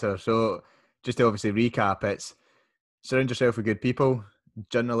good answer. So just to obviously recap, it's surround yourself with good people,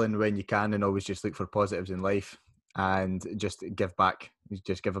 journaling when you can, and always just look for positives in life, and just give back.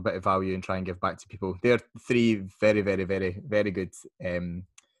 Just give a bit of value and try and give back to people. They're 3 very, very, very, very good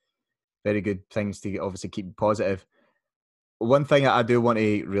things to obviously keep positive. One thing that I do want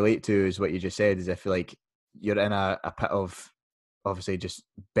to relate to is what you just said, is if like you're in a pit of obviously just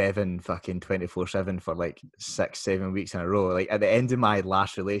beving fucking 24/7 for like 6-7 weeks in a row. Like at the end of my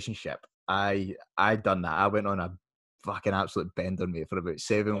last relationship, I done that. I went on a fucking absolute bender, mate, for about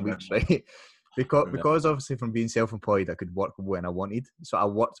 7 weeks, right? Because obviously from being self-employed, I could work when I wanted. So I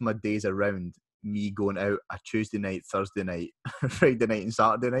worked my days around me going out a Tuesday night, Thursday night, Friday night and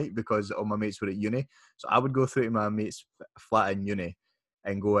Saturday night, because all my mates were at uni. So I would go through to my mate's flat in uni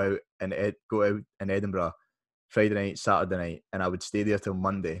and go out in Edinburgh Friday night, Saturday night, and I would stay there till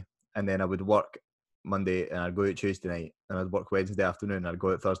Monday, and then I would work Monday, and I'd go out Tuesday night, and I'd work Wednesday afternoon, and I'd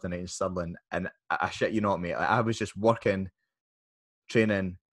go out Thursday night in Stirling, and I shit you not, mate, I was just working,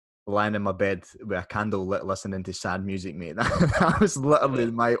 training, lying in my bed with a candle lit, listening to sad music, mate. That was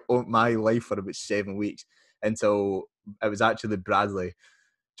literally my life for about 7 weeks, until it was actually Bradley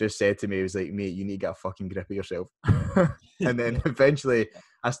just said to me, he was like, mate, you need to get a fucking grip of yourself. And then eventually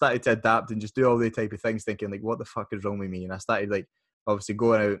I started to adapt and just do all the type of things, thinking like, what the fuck is wrong with me? And I started like obviously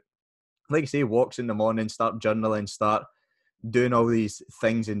going out, like I say, walks in the morning, start journaling, start doing all these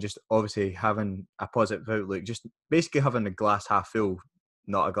things, and just obviously having a positive outlook, just basically having a glass half full,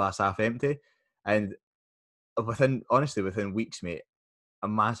 not a glass half empty. And within weeks, mate, a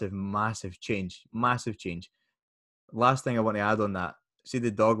massive change. Last thing I want to add on that, see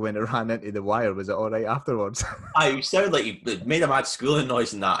the dog when it ran into the wire, was it all right afterwards? You sound like you made a mad schooling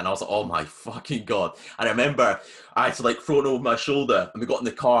noise and that, and I was like, oh my fucking god. And I remember I had to like throw it over my shoulder, and we got in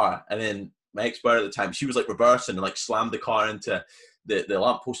the car, and then my ex-partner at the time, she was like reversing and like slammed the car into the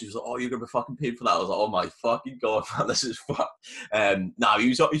lamppost. She was like, oh, you're gonna be fucking paid for that. I was like, oh my fucking god, man, this is fucked. No, he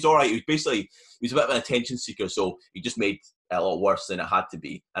was all right. He was a bit of an attention seeker, so he just made it a lot worse than it had to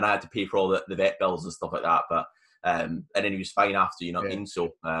be, and I had to pay for all the vet bills and stuff like that. But and then he was fine after, you know what I mean?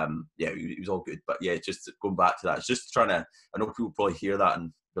 So yeah, he was all good. But yeah, just going back to that, it's just trying to, I know people probably hear that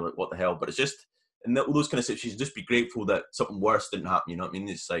and be like, what the hell? But it's just, in all those kind of situations, just be grateful that something worse didn't happen, you know what I mean?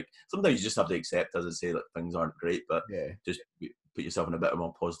 It's like, sometimes you just have to accept, as I say, that things aren't great, but just put yourself in a bit of a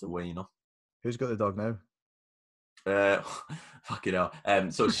more positive way, you know? Who's got the dog now? Fucking hell.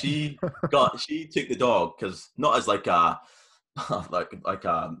 So she took the dog, because not as like a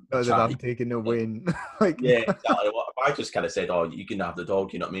As if I'm taking no win. Like, yeah, exactly. Well, I just kind of said, oh, you can have the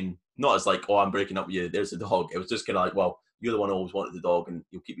dog, you know what I mean? Not as like, oh, I'm breaking up with you, there's the dog. It was just kind of like, well, you're the one who always wanted the dog, and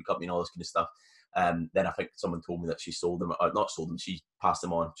you'll keep you company and all this kind of stuff. Then I think someone told me that she sold them, or not sold them, she passed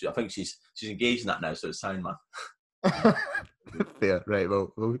them on. I think she's engaged in that now, so it's sound, man. Fair, right,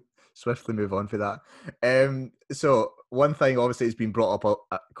 well, we'll swiftly move on for that. So one thing obviously has been brought up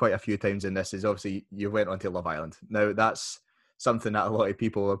quite a few times in this is obviously you went on to Love Island. Now that's something that a lot of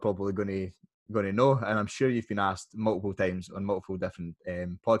people are probably going to going to know, and I'm sure you've been asked multiple times on multiple different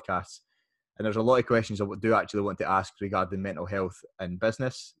podcasts, and there's a lot of questions I do actually want to ask regarding mental health and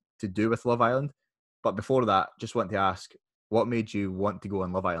business to do with Love Island. But before that, just want to ask, what made you want to go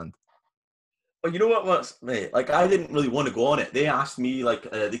on Love Island? Well, you know what, mate? Like, I didn't really want to go on it. They asked me, like,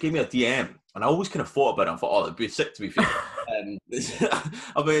 they gave me a DM, and I always kind of thought about it. I thought, oh, it'd be sick, to be fair. I mean,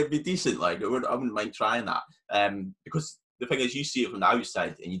 it'd be decent. Like, I wouldn't mind trying that. Because the thing is, you see it from the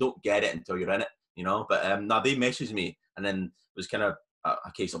outside, and you don't get it until you're in it, you know. But now they messaged me, and then it was kind of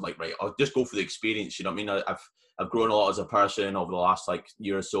a case of like, right, I'll just go for the experience. You know what I mean? I've grown a lot as a person over the last like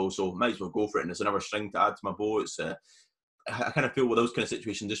year or so might as well go for it. And it's another string to add to my bow. It's I kind of feel with those kind of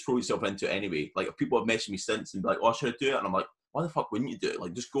situations, just throw yourself into it anyway. Like, if people have messaged me since and be like, oh, should I do it? And I'm like, why the fuck wouldn't you do it?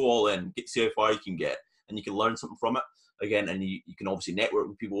 Like, just go all in, see how far you can get, and you can learn something from it. Again, and you can obviously network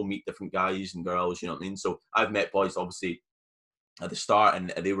with people, meet different guys and girls, you know what I mean? So I've met boys, obviously, at the start,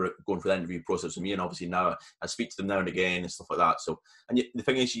 and they were going through the interview process with me, and obviously now I speak to them now and again and stuff like that. So, and the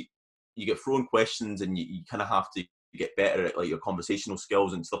thing is, you get thrown questions, and you kind of have to get better at like your conversational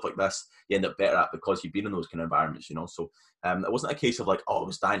skills and stuff like this. You end up better at because you've been in those kind of environments, you know. So it wasn't a case of like, oh, I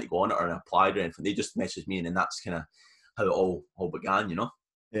was dying to go on it or I applied or anything. They just messaged me, and then that's kind of how it all began, you know.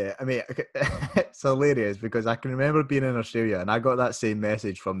 Yeah, I mean, it's hilarious because I can remember being in Australia and I got that same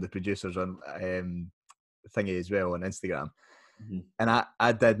message from the producers on thingy as well on Instagram. Mm-hmm. And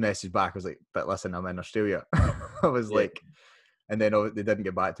I did message back. I was like, but listen, I'm in Australia. I was like, and then they didn't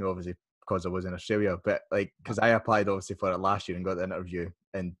get back to me, obviously, because I was in Australia. But like, because I applied, obviously, for it last year and got the interview,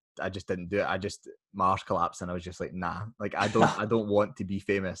 and I just didn't do it. My arse collapsed, and I was just like, nah, like, I don't want to be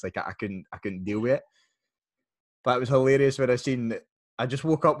famous. Like, I couldn't deal with it. But it was hilarious when I just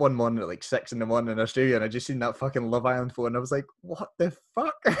woke up one morning at like 6 a.m. in Australia, and I just seen that fucking Love Island photo, and I was like, what the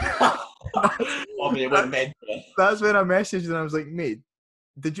fuck? I mean, it went mental. That's when I messaged, and I was like, mate,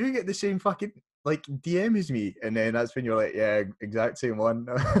 did you get the same fucking like DM as me? And then that's when you're like, yeah, exact same one.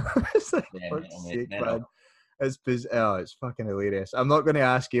 It's like, fuck's sake, man. It's fucking hilarious. I'm not going to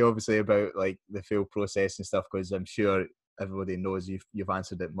ask you obviously about like the full process and stuff, because I'm sure everybody knows you've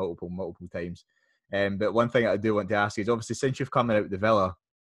answered it multiple times. But one thing I do want to ask is, obviously, since you've come out of the villa,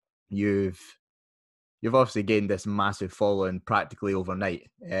 you've obviously gained this massive following practically overnight.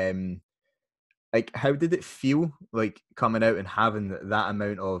 Like, how did it feel like coming out and having that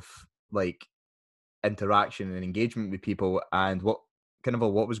amount of like interaction and engagement with people, and what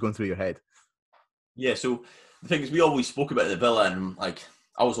was going through your head? Yeah, so the thing is, we always spoke about the villa, and like,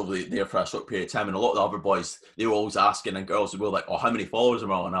 I was over there for a short period of time, and a lot of the other boys, they were always asking, and girls were like, oh, how many followers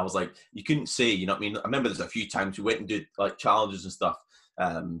am I on? And I was like, you couldn't say, you know what I mean? I remember there's a few times we went and did like challenges and stuff,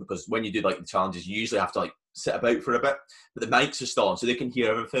 because when you do like the challenges, you usually have to like sit about for a bit, but the mics are still on, so they can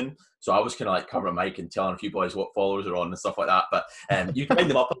hear everything. So I was kind of like covering a mic and telling a few boys what followers are on and stuff like that. But you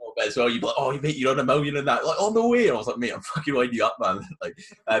wind them up a little bit as well. You'd be like, oh, mate, you're on 1 million and that. Like, oh, no way. And I was like, mate, I'm fucking winding you up, man. Like,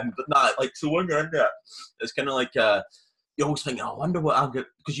 but nah, like, so when you're in there, it's kind of like, you always think, I wonder what I'm going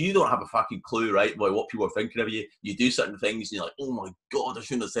to, because you don't have a fucking clue, right, boy, what people are thinking of you. You do certain things and you're like, oh my God, I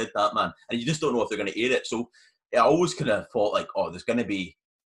shouldn't have said that, man. And you just don't know if they're going to air it. So I always kind of thought like, oh, there's going to be,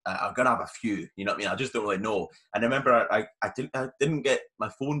 I'm going to have a few, you know what I mean? I just don't really know. And I remember I didn't get my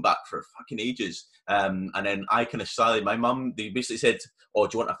phone back for fucking ages. And then I kind of slyly, my mum, they basically said, oh,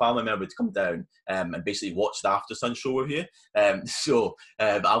 do you want a family member to come down and basically watch the After Sun show with you? So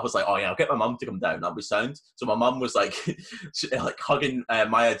I was like, oh yeah, I'll get my mum to come down. That'll be sound. So my mum was like, like hugging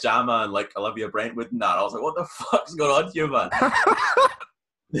Maya Jama and like Olivia Brentwood and that. I was like, what the fuck's going on here, man?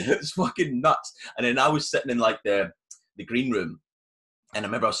 It's fucking nuts. And then I was sitting in like the green room. And I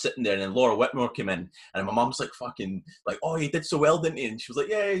remember I was sitting there, and then Laura Whitmore came in, and my mum's like, fucking, like, oh, he did so well, didn't he? And she was like,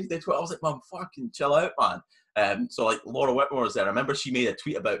 yeah, he did well. I was like, mum, fucking chill out, man. So, like, Laura Whitmore was there. I remember she made a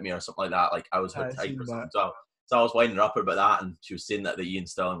tweet about me or something like that. Like, I was her type or something. So I was winding her up about that, and she was saying that Ian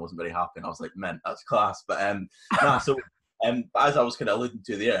Sterling wasn't very happy. And I was like, man, that's class. But, so as I was kind of alluding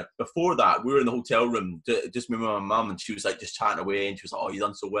to there, before that, we were in the hotel room, just me and my mum, and she was, like, just chatting away, and she was like, oh, you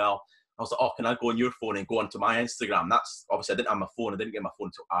done so well. I was like, oh, can I go on your phone and go onto my Instagram? That's obviously I didn't have my phone. I didn't get my phone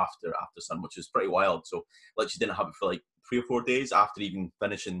until after Sun, which is pretty wild. So like she didn't have it for like 3 or 4 days after even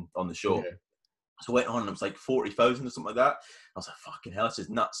finishing on the show. Yeah. So I went on and it was like 40,000 or something like that. I was like, fucking hell, this is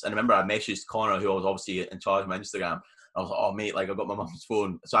nuts. And I remember I messaged Connor, who was obviously in charge of my Instagram. I was like, oh mate, like I got my mum's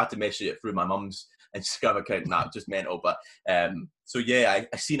phone. So I had to message it through my mum's Instagram account, and that just mental. But so yeah,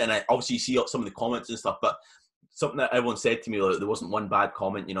 I seen it, and I obviously see some of the comments and stuff, but something that everyone said to me, like, there wasn't one bad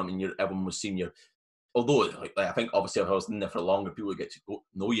comment, you know what I mean? Everyone was seeing you. Although, like, I think obviously if I was in there for longer, people would get to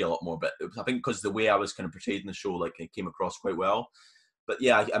know you a lot more. But it was, I think because the way I was kind of portrayed in the show, like, it came across quite well. But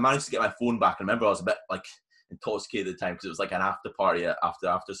yeah, I managed to get my phone back. I remember I was a bit like, intoxicated at the time because it was like an after party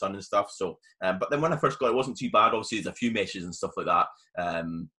after sun and stuff. So, but then when I first got it, it wasn't too bad. Obviously, there's a few messages and stuff like that.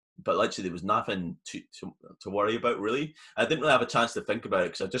 But literally, there was nothing to worry about, really. I didn't really have a chance to think about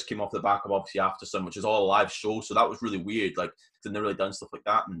it because I just came off the back of obviously After Sun, which is all a live show. So that was really weird. Like, I've never really done stuff like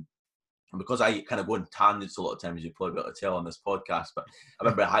that. And because I kind of go in tangents a lot of times, you probably be able to tell on this podcast, but I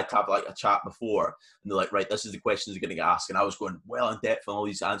remember I had to have like a chat before, and they're like, right, this is the questions you're going to get asked. And I was going well in depth on all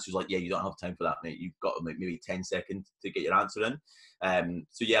these answers. Like, yeah, you don't have time for that, mate. You've got like maybe 10 seconds to get your answer in.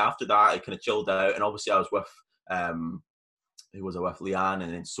 So yeah, after that, I kind of chilled out. And obviously I was with, who was I with? Leanne,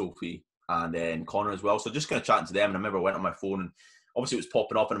 and then Sophie, and then Connor as well. So just kind of chatting to them. And I remember I went on my phone, and obviously it was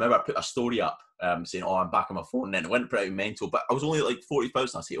popping up. And I remember I put a story up saying, oh, I'm back on my phone. And then it went pretty mental. But I was only at like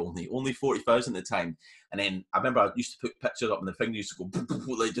 40,000. I say only 40,000 at the time. And then I remember I used to put pictures up, and the thing used to go,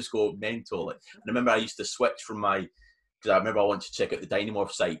 like, just go mental. Like, and I remember I used to switch from my, because I remember I wanted to check out the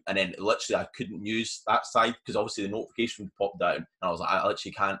Dynamorph site. And then literally I couldn't use that site because obviously the notification popped down. And I was like, I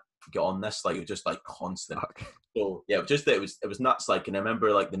literally can't get on this. Like, it was just like constant. So yeah, it was nuts. Like, and I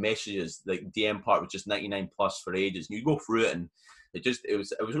remember like the messages, like DM part was just 99 plus for ages, and you go through it, and it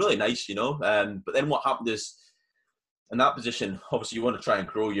was really nice, you know. But then what happened is, in that position, obviously you want to try and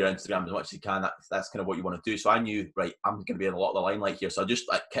grow your Instagram as much as you can. That's kind of what you want to do. So I knew, right, I'm going to be in a lot of the limelight here. So I just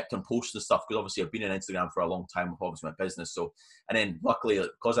like kept on posting stuff because obviously I've been in Instagram for a long time with obviously my business. So, and then luckily,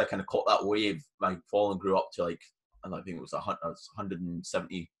 because I kind of caught that wave, my following grew up to like, I think it was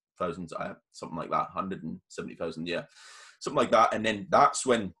 170,000, something like that, 170,000, yeah, something like that. And then that's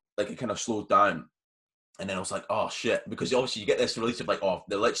when like it kind of slowed down. And then I was like, oh shit, because obviously you get this release of like, oh,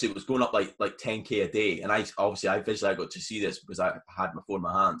 literally it was going up like 10K a day. And I visually I got to see this because I had my phone in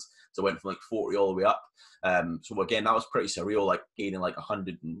my hands. So I went from like 40 all the way up. So again, that was pretty surreal, like gaining like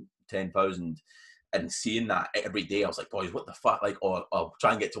 110,000 and seeing that every day. I was like, boys, what the fuck? Like, oh, I'll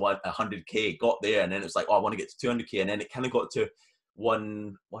try and get to 100K. Got there, and then it was like, oh, I want to get to 200K. And then it kind of got to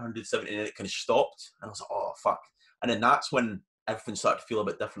 170, and then it kind of stopped. And I was like, oh, fuck. And then that's when everything started to feel a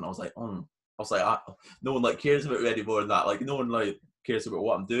bit different. I was like, no one like cares about me anymore than that. Like, no one like cares about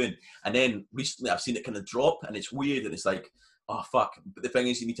what I'm doing. And then recently I've seen it kind of drop, and it's weird, and it's like, oh fuck. But the thing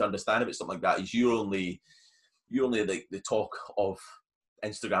is, you need to understand about something like that is you're only like the talk of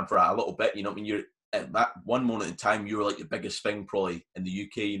Instagram for a little bit. You know what I mean? You're at that one moment in time, you were like the biggest thing probably in the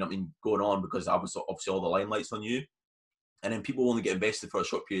UK. You know what I mean? Going on because I was obviously all the limelight's on you, and then people only get invested for a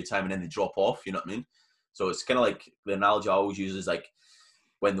short period of time, and then they drop off. You know what I mean? So it's kind of like the analogy I always use is like,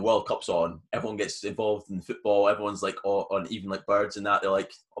 when the World Cup's on, everyone gets involved in football. Everyone's like on even like birds and that. They're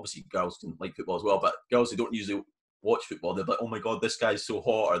like, obviously girls can like football as well, but girls who don't usually watch football, they're like, oh my God, this guy's so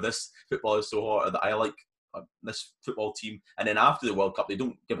hot, or this football is so hot, or that I like this football team. And then after the World Cup, they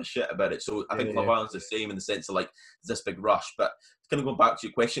don't give a shit about it. So I think Love Island's the same in the sense of like, this big rush. But kind of going back to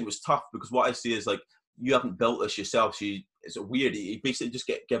your question, it was tough because what I see is like, you haven't built this yourself. So it's weird. You basically just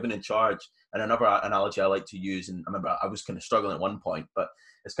get given in charge. And another analogy I like to use, and I remember I was kind of struggling at one point, but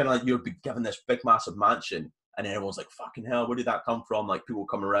it's kind of like you're given this big, massive mansion, and then everyone's like, fucking hell, where did that come from? Like, people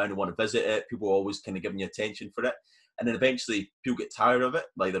come around and want to visit it. People are always kind of giving you attention for it. And then eventually people get tired of it.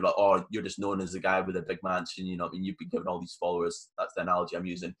 Like, they're like, oh, you're just known as the guy with a big mansion. You know what I mean? You've been given all these followers. That's the analogy I'm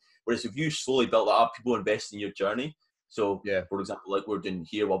using. Whereas if you slowly build that up, people invest in your journey. So, for example, like we're doing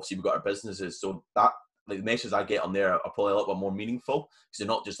here, obviously we've got our businesses. So that, like, the messages I get on there are probably a little bit more meaningful because they're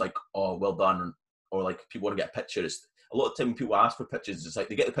not just like, oh, well done, or like people want to get pictures. A lot of time when people ask for pictures, it's like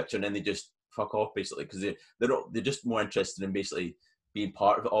they get the picture and then they just fuck off basically because they're just more interested in basically being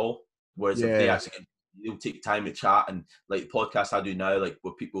part of it all. Whereas if they actually they'll take time to chat, and like the podcast I do now, like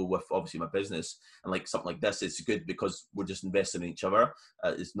with people with obviously my business and like something like this, it's good because we're just investing in each other.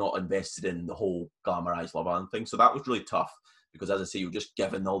 It's not invested in the whole glamorized Love Island thing. So that was really tough because, as I say, you're just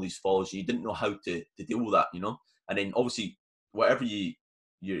given all these followers. You didn't know how to deal with that, you know. And then obviously whatever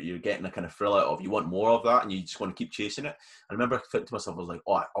you're getting a kind of thrill out of, you want more of that, and you just want to keep chasing it. I remember thinking to myself, I was like,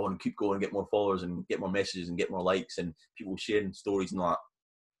 oh, I want to keep going and get more followers and get more messages and get more likes and people sharing stories and all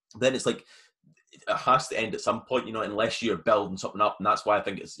that. Then it's like, it has to end at some point, you know, unless you're building something up. And that's why I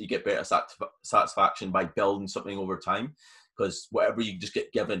think you get better satisfaction by building something over time, because whatever you just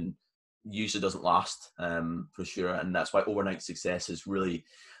get given usually doesn't last, for sure. And that's why overnight success is really,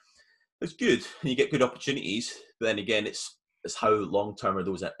 it's good and you get good opportunities, but then again, it's how long term are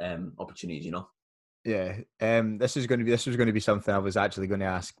those opportunities, you know. This was going to be something I was actually going to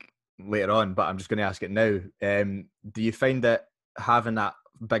ask later on, but I'm just going to ask it now. Do you find that having that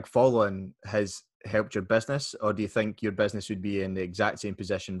big following has helped your business, or do you think your business would be in the exact same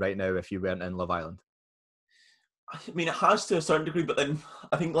position right now if you weren't in Love Island? I mean, it has to a certain degree, but then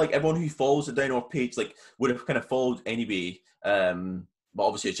I think like everyone who follows the Dynamorph page like would have kind of followed anyway. But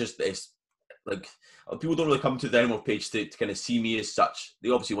obviously, it's like people don't really come to the Dynamo page to kind of see me as such. They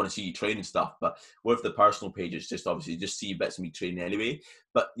obviously want to see you train and stuff, but with the personal page, it's just obviously just see bits of me training anyway.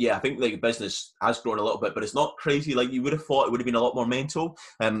 But yeah, I think like business has grown a little bit, but it's not crazy like you would have thought. It would have been a lot more mental,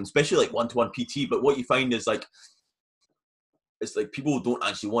 especially like one-to-one PT. But what you find is like it's like people don't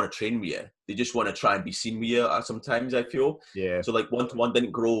actually want to train with you. They just want to try and be seen with you sometimes, I feel. Yeah. So like one-to-one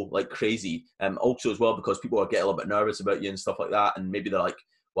didn't grow like crazy. Also as well because people are getting a little bit nervous about you and stuff like that. And maybe they're like,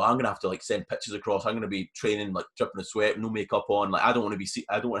 well, I'm going to have to like send pictures across. I'm going to be training like dripping with sweat, no makeup on. Like I don't want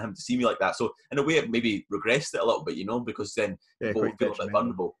him to see me like that. So in a way it maybe regressed it a little bit, because then people Quite feel a bit detrimental.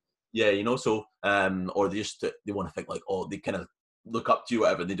 vulnerable. Yeah, so or they want to think like, oh, they kind of look up to you,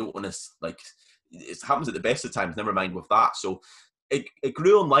 whatever. They don't want to like it happens at the best of times, never mind with that. So it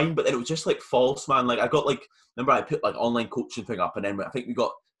grew online, but then it was just like false, man. Like I got like, remember I put like online coaching thing up, and then I think we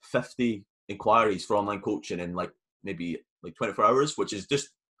got 50 inquiries for online coaching in like maybe like 24 hours, which is just,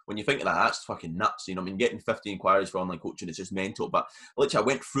 when you think of that, that's fucking nuts. I mean, getting 50 inquiries for online coaching is just mental. But literally I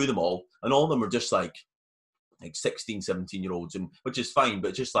went through them all, and all of them were just like 16, 17-year-olds, and which is fine,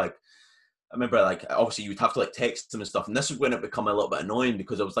 but just like, I remember like obviously you'd have to like text them and stuff, and this is when it became a little bit annoying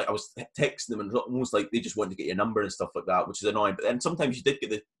because I was texting them and almost like they just wanted to get your number and stuff like that, which is annoying. But then sometimes you did get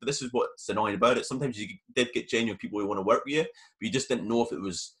but this is what's annoying about it. Sometimes you did get genuine people who want to work with you, but you just didn't know if it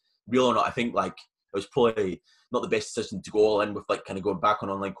was real or not. I think like it was probably not the best decision to go all in with like kind of going back on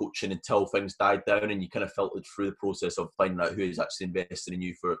online coaching until things died down and you kind of filtered through the process of finding out who is actually investing in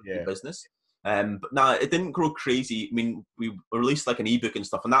you for your business. But no, it didn't grow crazy. I mean, we released like an ebook and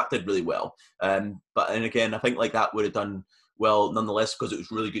stuff, and that did really well. But and again, I think like that would have done well nonetheless because it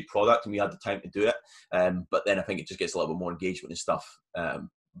was really good product and we had the time to do it. But then I think it just gets a little bit more engagement and stuff.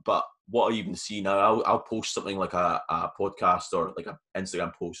 But what I even see now, I'll post something like a podcast or like an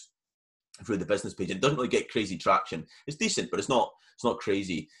Instagram post through the business page. It doesn't really get crazy traction. It's decent, but it's not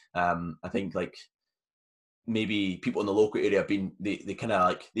crazy. I think like maybe people in the local area have been they kind of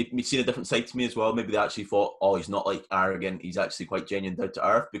like they've seen a different side to me as well. Maybe they actually thought, oh, he's not like arrogant, he's actually quite genuine, down to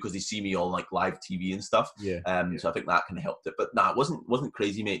earth, because they see me on like live TV and stuff. So I think that kind of helped it. But nah, it wasn't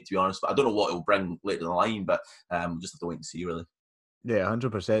crazy, mate, to be honest. But I don't know what it'll bring later in the line, but we'll just have to wait and see, really. Yeah,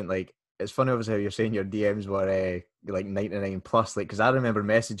 100%. Like, it's funny obviously how you're saying your DMs were like 99 plus, like, because I remember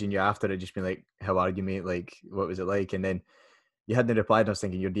messaging you after it, just being like, how are you, mate? Like, what was it like? And then you hadn't replied, and I was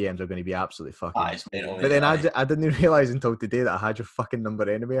thinking your DMs are going to be absolutely fucking. It's mental, but then I didn't realise until today that I had your fucking number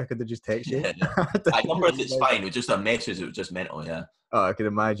anyway. I could have just texted you. I number it's fine. It was just a message. It was just mental, yeah. Oh, I can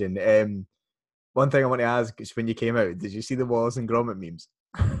imagine. One thing I want to ask is, when you came out, did you see the Wallace and Gromit memes?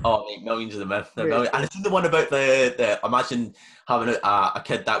 Oh, mate, millions of them. And I seen the one about the imagine having a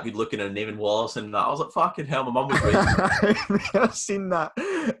kid that good looking and naming Wallace, and I was like, fucking hell, my mum was raising. I've seen that.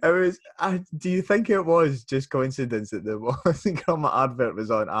 Do you think it was just coincidence that the Wallace and Gromit advert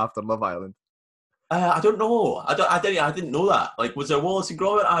was on after Love Island? I don't know. I didn't know that. Like, was there Wallace and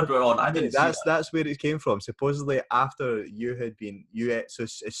Gromit advert on? I didn't. That's where it came from. Supposedly, after you had been so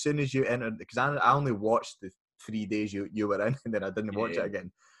as soon as you entered, because I only watched the 3 days you were in, and then I didn't watch it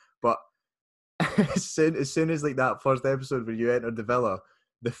again. But as soon as like that first episode where you entered the villa,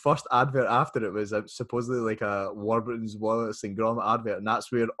 the first advert after it was supposedly like a Warburton's Wallace and Gromit advert, and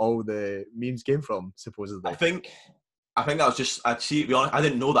that's where all the memes came from, supposedly. I think that was just, to be honest, I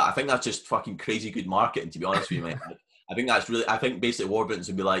didn't know that. I think that's just fucking crazy good marketing, to be honest with you, mate. I think basically Warburton's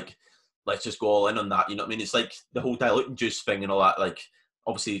would be like, let's just go all in on that. You know what I mean? It's like the whole diluting juice thing and all that. Like,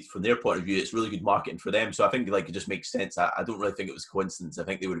 obviously, from their point of view, it's really good marketing for them. So I think like it just makes sense. I don't really think it was coincidence. I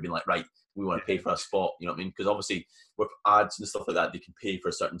think they would have been like, right, we want to pay for a spot. You know what I mean? Because obviously with ads and stuff like that, they can pay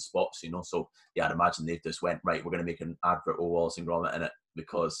for certain spots. So yeah, I'd imagine they just went, right, we're going to make an advert with Wallace and Gromit in it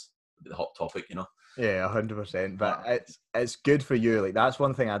because the hot topic. Yeah, 100%. But it's good for you. Like, that's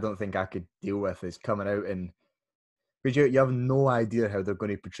one thing I don't think I could deal with, is coming out and, because you have no idea how they're going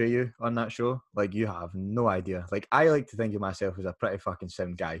to portray you on that show. Like, you have no idea. Like, I like to think of myself as a pretty fucking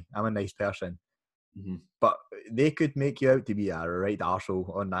sound guy. I'm a nice person. Mm-hmm. But they could make you out to be a right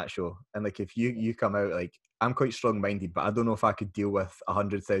arsehole on that show. And like, if you come out, like, I'm quite strong-minded, but I don't know if I could deal with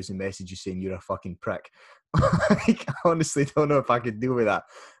 100,000 messages saying you're a fucking prick. Like, I honestly don't know if I could deal with that.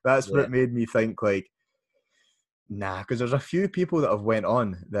 That's what made me think, like, nah, because there's a few people that have went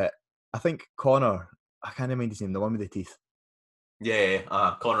on that, I think Connor, I can't remember his name, the one with the teeth.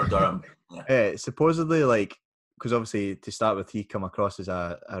 Connor Durham. Supposedly, like, because obviously to start with, he come across as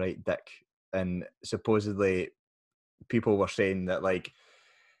a right dick, and supposedly people were saying that, like,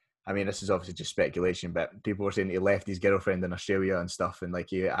 I mean, this is obviously just speculation, but people were saying he left his girlfriend in Australia and stuff, and like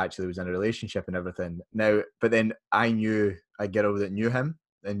he actually was in a relationship and everything. Now, but then I knew a girl that knew him,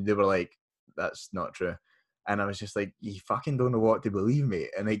 and they were like, that's not true. And I was just like, you fucking don't know what to believe, mate.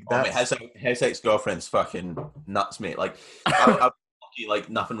 And like Mate, his ex-girlfriend's fucking nuts, mate. Like, I was lucky, like,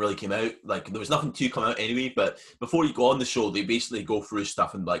 nothing really came out. Like, there was nothing to come out anyway, but before you go on the show, they basically go through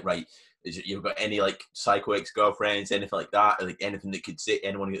stuff and like, right, is it, you've got any like psycho ex-girlfriends, anything like that, or, like anything that could say,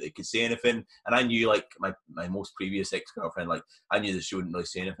 anyone that could say anything. And I knew, like, my most previous ex-girlfriend, like, I knew that she wouldn't really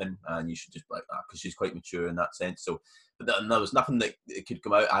say anything, and you should just be like that, because she's quite mature in that sense. So, but there was nothing that could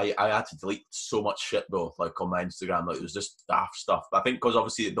come out. I had to delete so much shit though, like on my Instagram. Like, it was just daft stuff. But I think because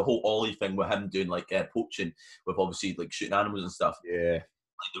obviously the whole Ollie thing with him doing like poaching, with obviously like shooting animals and stuff. Yeah.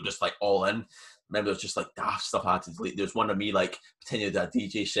 Like, they're just like all in. Remember, there was just like daft stuff I had to delete. There was one of me like pretending to do a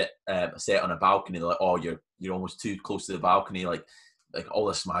DJ shit set on a balcony. They're like, oh, you're almost too close to the balcony. Like all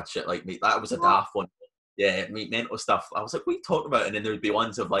this mad shit. Like, mate, that was a daft one. Yeah, mate, mental stuff. I was like, what are you talking about? And then there would be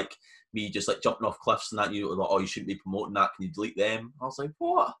ones of like me just like jumping off cliffs and that. You like, oh, you shouldn't be promoting that. Can you delete them? I was like,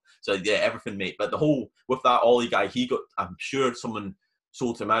 what? So yeah, everything, mate. But the whole with that Ollie guy, I'm sure someone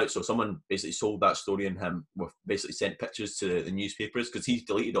sold him out. So someone basically sold that story in him with basically sent pictures to the newspapers, because he's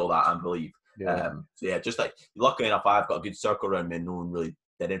deleted all that, I believe. Yeah. So yeah, just like, luckily enough, I've got a good circle around me and no one really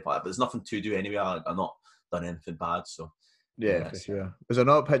did anything. But there's nothing to do anyway. I've not done anything bad. So yeah, for sure. Was there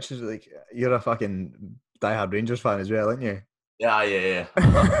not pictures like, you're a fucking diehard Rangers fan as well, aren't you? Yeah.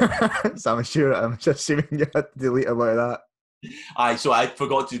 So I'm just assuming you had to delete a lot of that. So I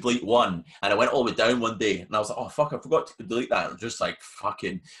forgot to delete one, and I went all the way down one day, and I was like, oh fuck, I forgot to delete that. And just like,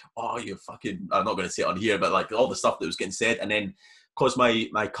 fucking, oh, you fucking, I'm not going to say it on here, but like all the stuff that was getting said. And then because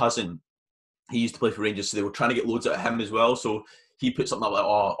my cousin, he used to play for Rangers, so they were trying to get loads out of him as well. So he put something up like,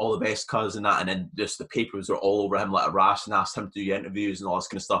 oh, all the best, cuz, and that, and then just the papers were all over him like a rash, and asked him to do interviews and all this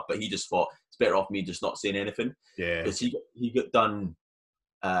kind of stuff. But he just thought it's better off me just not saying anything. Yeah. Because he got done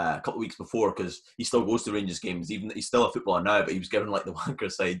a couple of weeks before, because he still goes to Rangers games. Even he's still a footballer now, but he was given like the wanker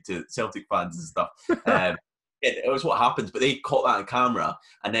side to Celtic fans and stuff. It was what happens. But they caught that on camera,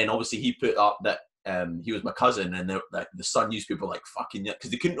 and then obviously he put up that he was my cousin, and the Sun newspaper were like, fucking, because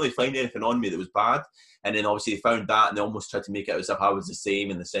they couldn't really find anything on me that was bad. And then obviously they found that, and they almost tried to make it as if I was the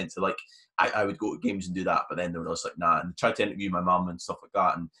same, in the sense of like I would go to games and do that, but then they were just like, nah. And they tried to interview my mum and stuff like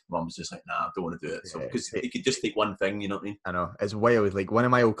that, and mum was just like, nah, I don't want to do it. So because they could just take one thing, you know what I mean? I know, it's wild. Like, one of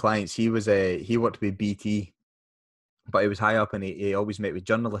my old clients, he worked with BT, but he was high up, and he always met with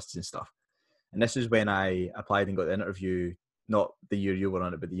journalists and stuff. And this is when I applied and got the interview, not the year you were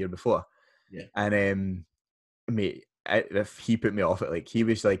on it, but the year before. Yeah. And mate, if he put me off it, like, he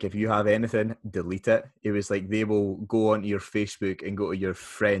was like, if you have anything, delete it. It was like, they will go onto your Facebook and go to your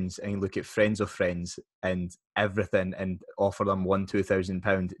friends and look at friends of friends and everything, and offer them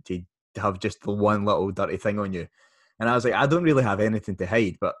 £2,000 to have just the one little dirty thing on you. And I was like, I don't really have anything to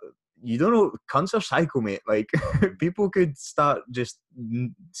hide, but you don't know, cunts are psycho, mate. Like, people could start just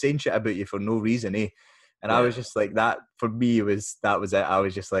saying shit about you for no reason, eh? And yeah. I was just like, that for me that was it. I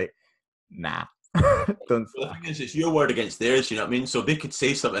was just like, nah. Don't. Well, the thing is, it's your word against theirs, you know what I mean? So they could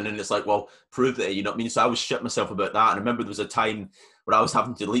say something and it's like, well, prove that, you know what I mean? So I was shitting myself about that. And I remember there was a time where I was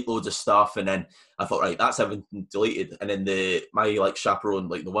having to delete loads of stuff, and then I thought, right, that's everything deleted. And then my like chaperone,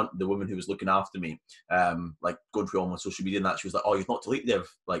 like the woman who was looking after me, like going through all my social media and that, she was like, oh, you've not deleted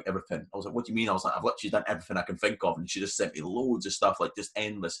everything. I was like, what do you mean? I was like, I've literally done everything I can think of. And she just sent me loads of stuff, like just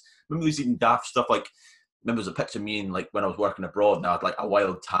endless. Remember there's even daft stuff like, remember there's a picture of me and like when I was working abroad, and I had like a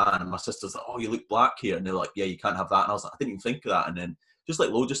wild tan, and my sister's like, oh, you look black here, and they're like, yeah, you can't have that. And I was like, I didn't even think of that. And then just like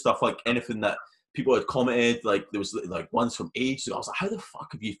loads of stuff, like anything that people had commented, like there was like ones from age. So I was like, how the fuck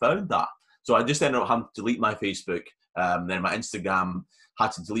have you found that? So I just ended up having to delete my Facebook, then my Instagram,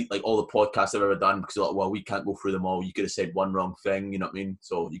 had to delete like all the podcasts I've ever done, because like, well, we can't go through them all. You could have said one wrong thing, you know what I mean?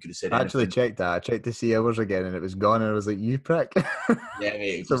 So you could have said I actually checked that. I checked to see hours again, and it was gone, and I was like, you prick. Yeah,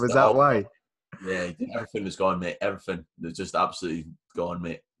 mate. So was that why? Yeah, everything was gone, mate. Everything was just absolutely gone,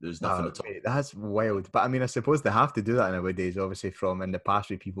 mate. There's nothing at all. Mate, that's wild. But I mean, I suppose they have to do that nowadays, obviously, from in the past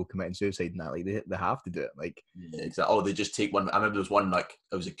with people committing suicide and that. Like, they have to do it. Like, yeah, exactly. Oh, they just take one. I remember there was one, like,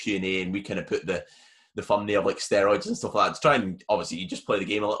 it was a Q&A, and we kind of put the thumbnail of like steroids and stuff like that to try and obviously you just play the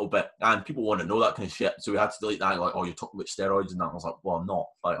game a little bit, and people want to know that kind of shit, so we had to delete that. Like, oh, you're talking about steroids and that. I was like, well, I'm not.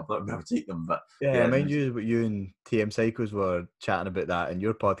 Like, I've never taken them, but yeah, mind you and TM Psychos were chatting about that in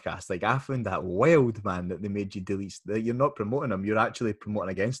your podcast. Like, I found that wild, man, that they made you delete. That you're not promoting them, you're actually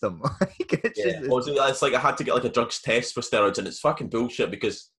promoting against them. It's like I had to get like a drugs test for steroids, and it's fucking bullshit,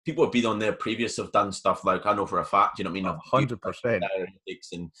 because people have been on there previous have done stuff like, I know for a fact, you know what I mean, 100%,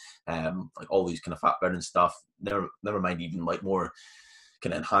 and like all these kind of fat burning stuff. Never mind even like more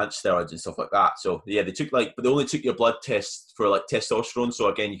kind of enhanced steroids and stuff like that. So yeah, but they only took your blood test for like testosterone. So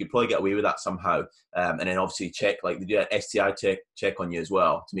again, you could probably get away with that somehow. And then obviously check, like they do an STI check on you as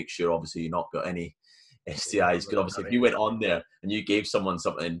well to make sure obviously you've not got any STIs. Because obviously, if you went on there and you gave someone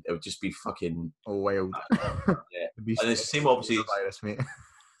something, it would just be fucking wild. Yeah, and it's the same, obviously. Virus, mate.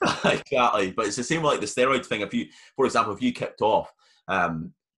 Exactly, but it's the same like the steroid thing. If you, for example, if you kicked off,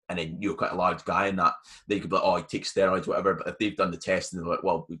 and then you're quite a large guy in that, they could be like, oh, he takes steroids, whatever. But if they've done the test and they're like,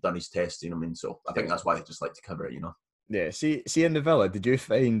 well, we've done his test, you know what I mean? So I think that's why they just like to cover it, you know? Yeah. See in the Villa, did you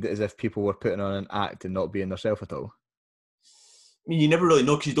find as if people were putting on an act and not being themselves at all? I mean, you never really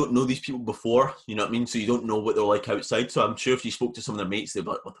know because you don't know these people before, you know what I mean? So you don't know what they're like outside. So I'm sure if you spoke to some of their mates, they'd be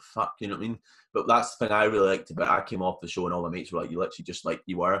like, what the fuck, you know what I mean? But that's the thing I really liked about it. I came off the show and all my mates were like, you literally just like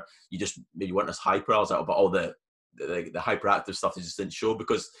you were. You just, maybe weren't as hyper. I was like, but all the hyperactive stuff they just didn't show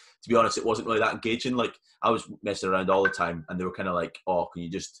because, to be honest, it wasn't really that engaging. Like, I was messing around all the time and they were kind of like, oh, can you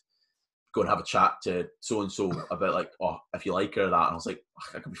just go and have a chat to so-and-so about like, oh, if you like her or that. And I was like,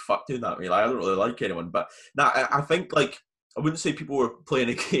 I could be fucked doing that. Really. I don't really like anyone. But now I think like, I wouldn't say people were playing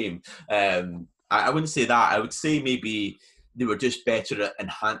a game. I wouldn't say that. I would say maybe they were just better at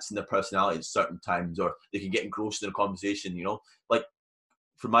enhancing their personality at certain times, or they could get engrossed in a conversation, you know? Like,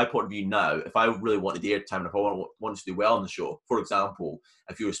 from my point of view now, if I really wanted the airtime and if I wanted to do well on the show, for example,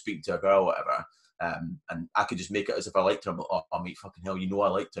 if you were speaking to a girl or whatever, and I could just make it as if I liked her, I'm like, oh, mate, fucking hell, you know I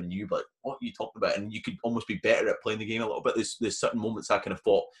liked her, and you'd be like, what are you talking about? And you could almost be better at playing the game a little bit. There's certain moments I kind of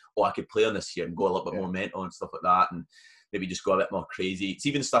thought, oh, I could play on this here and go a little bit more mental and stuff like that, and maybe just go a bit more crazy. It's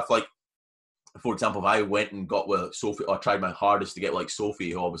even stuff like, for example, if I went and got with Sophie, or tried my hardest to get like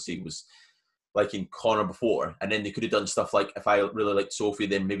Sophie, who obviously was liking Connor before, and then they could have done stuff like, if I really liked Sophie,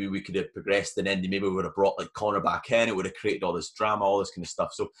 then maybe we could have progressed, and then they maybe would have brought like Connor back in. It would have created all this drama, all this kind of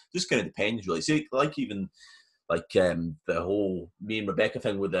stuff. So just kind of depends, really. See, like even like the whole me and Rebecca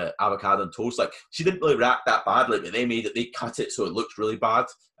thing with the avocado and toast, like she didn't really react that badly, but they cut it so it looked really bad.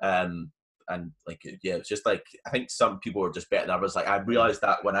 And like, yeah, it's just like, I think some people are just better than others. Like, I realized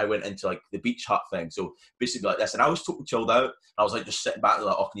that when I went into like the beach hut thing. So basically like this, and I was totally chilled out. I was like just sitting back,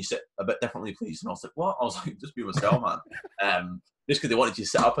 like, oh, can you sit a bit differently, please? And I was like, what? I was like, just be myself, man. Just because they wanted you to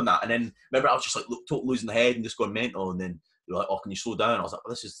sit up in that. And then remember, I was just like totally losing the head and just going mental. And then they were like, oh, can you slow down? I was like,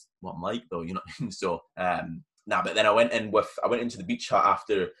 well, this is what I'm like, though, you know what I mean? So, but then I went into the beach hut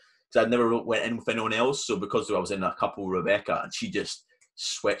after, because I'd never went in with anyone else. So because I was in a couple with Rebecca, and she just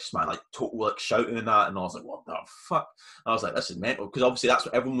switched, man, like total like shouting and that, and I was like, what the fuck? I was like, this is mental, because obviously that's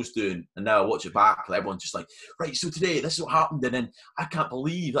what everyone was doing, and now I watch it back and everyone's just like, right, so today this is what happened, and then I can't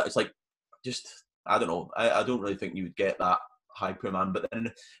believe that. It's like, just, I don't know, I don't really think you would get that hyper, man. But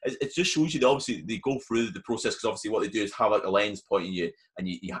then it just shows you that obviously they go through the process, because obviously what they do is have like a lens pointing you, and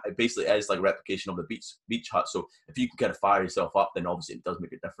you it basically is like a replication of the beach hut. So if you can kind of fire yourself up, then obviously it does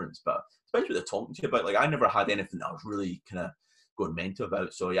make a difference. But especially what they're talking to you about, like, I never had anything that I was really kind of going mental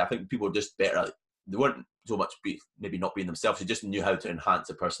about. So yeah, I think people are just better. They weren't so much maybe not being themselves. They just knew how to enhance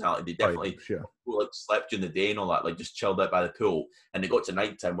their personality. They definitely like slept during the day and all that, like just chilled out by the pool. And they got to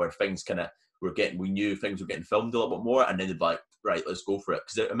night time where things kind of we knew things were getting filmed a little bit more, and then they'd be like, right, let's go for it.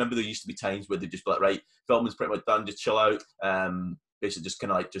 Because I remember there used to be times where they'd just be like, right, filming's pretty much done, just chill out. Basically just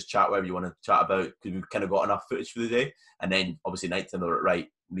kind of like just chat whatever you want to chat about, because we've kind of got enough footage for the day. And then obviously night time they were like, right,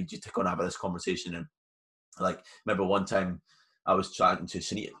 we need you to go and have this conversation. And like, remember one time I was chatting to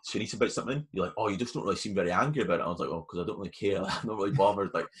Shanice about something. You're like, oh, you just don't really seem very angry about it. I was like, oh, because I don't really care. I'm not really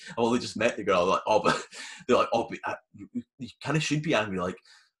bothered. Like, I've only just met the girl. They're like, oh, but they're like, oh, but you kind of should be angry. Like,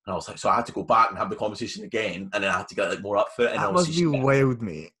 and I was like, so I had to go back and have the conversation again, and then I had to get like more up for it. And that must be wild,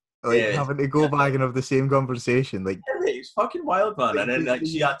 mate. Like, having to go back and have the same conversation. Like, yeah, it's fucking wild, man. And then like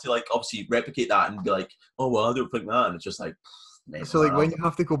she had to like obviously replicate that and be like, oh well, I don't think that. And it's just like, so like when you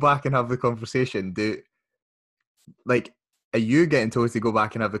have to go back and have the conversation, are you getting told to go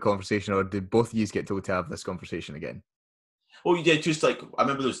back and have the conversation, or did both of you get told to have this conversation again? Oh, you did. Just like, I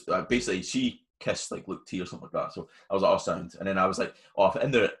remember there was basically she kissed like Luke T or something like that. So I was like, oh, sound. And then I was like, oh,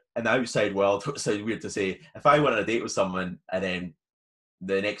 in the outside world, it sounds weird to say, if I went on a date with someone and then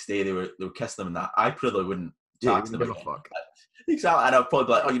the next day they were kissing them and that, I probably wouldn't chat to them again. Exactly. And I'd probably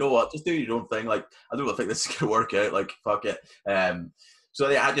be like, oh, you know what, just do your own thing. Like, I don't really think this is gonna work out. Like, fuck it. So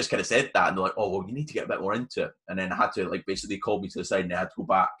I just kind of said that, and they're like, oh, well, you need to get a bit more into it. And then I had to, like, basically call me to the side, and I had to go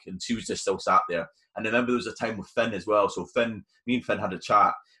back, and she was just still sat there. And I remember there was a time with Finn as well. So me and Finn had a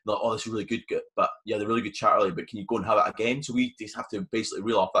chat. They're like, oh, this is really good. But yeah, they're really good chat earlier, but can you go and have it again? So we just have to basically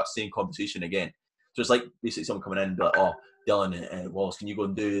reel off that same conversation again. So it's like basically someone coming in and be like, oh, Dylan and Wallace, can you go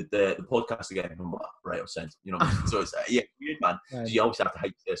and do the podcast again? And I'm like, right, I'll send. You know what I mean? So it's, yeah, weird, man. So you always have to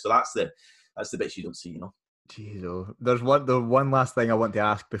hype there. So that's the bits you don't see, you know? Jeez, oh. There's one last thing I want to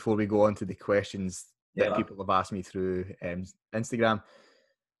ask before we go on to the questions that people have asked me through Instagram.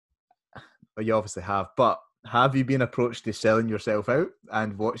 Well, you obviously have, but have you been approached to selling yourself out,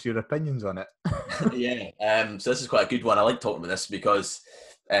 and what's your opinions on it? Yeah. So this is quite a good one. I like talking about this because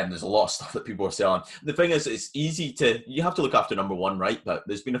there's a lot of stuff that people are selling. The thing is, it's easy you have to look after number one, right? But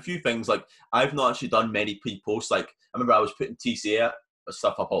there's been a few things like I've not actually done many pre-posts. Like I remember I was putting TCA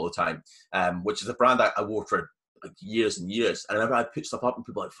stuff up all the time, which is a brand I wore for like years and years. And I remember I'd put stuff up and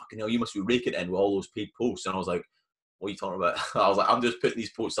people were like, fucking hell, you must be raking it in with all those paid posts. And I was like, what are you talking about? I was like, I'm just putting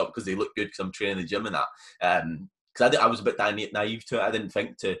these posts up because they look good because I'm training in the gym and that. Because I was a bit naive to it. I didn't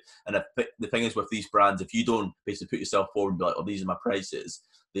think to, and the thing is with these brands, if you don't basically put yourself forward and be like, oh, these are my prices,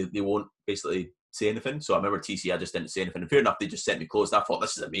 they won't basically say anything. So I remember TC, I just didn't say anything. And fair enough, they just sent me clothes. And I thought,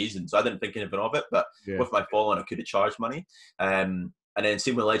 this is amazing. So I didn't think anything of it. But with my following, I could have charged money. And then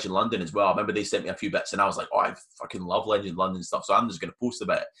same with Legend London as well. I remember they sent me a few bits and I was like, oh, I fucking love Legend London stuff. So I'm just going to post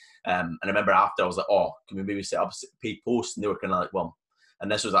about it. And I remember after I was like, oh, can we maybe set up a paid post? And they were kind of like, well,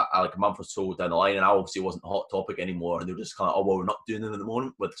 and this was like a month or so down the line, and I obviously wasn't a hot topic anymore. And they were just kind of, oh, well, we're not doing it at the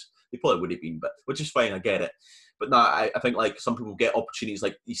moment, which they probably would have been, but which is fine, I get it. But no, I think like some people get opportunities,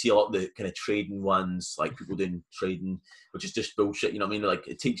 like you see a lot of the kind of trading ones, like people doing trading, which is just bullshit. You know what I mean? Like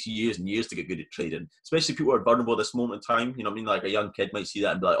it takes years and years to get good at trading, especially people who are vulnerable at this moment in time. You know what I mean? Like a young kid might see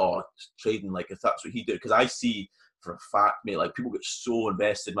that and be like, oh, trading, like if that's what he did. Because I see for a fact, mate, like people get so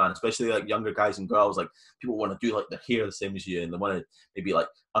invested, man, especially like younger guys and girls. Like people want to do like their hair the same as you, and they want to maybe like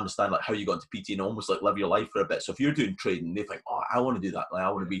understand like how you got into PT and almost like live your life for a bit. So if you're doing trading, they think, oh, I want to do that. Like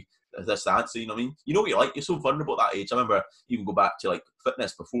I want to be this, that. So you know what I mean? You know what you're like. You're so vulnerable at that age. I remember even go back to like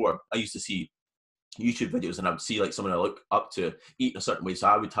fitness before. I used to see YouTube videos and I would see like someone I look up to eat a certain way, so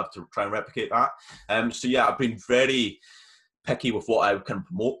I would have to try and replicate that. So yeah, I've been very picky with what I can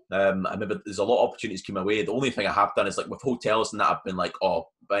promote. I remember there's a lot of opportunities came my way. The only thing I have done is like with hotels and that I've been like, oh,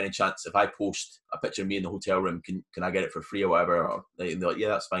 by any chance, if I post a picture of me in the hotel room, can I get it for free or whatever? Or they're like, yeah,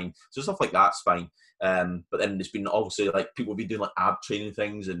 that's fine. So stuff like that's fine. But then there's been obviously like people have been doing like ab training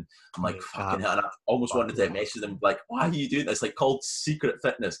things, and I'm like, fucking hell, and I almost wanted to message them like, why are you doing this? Like called secret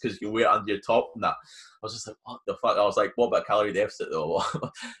fitness because you wear it under your top and that. I was just like, what the fuck? I was like, what about calorie deficit though?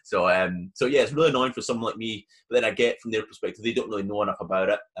 So yeah, it's really annoying for someone like me. But then I get from their perspective, they don't really know enough about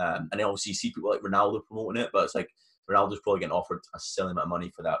it. And then obviously you see people like Ronaldo promoting it, but it's like Ronaldo's probably getting offered a silly amount of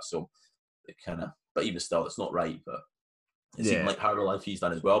money for that. So it kind of, but even still, it's not right. But it's even like harder life he's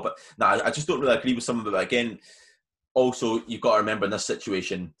done as well. But no, I just don't really agree with some of it. But again, also you've got to remember in this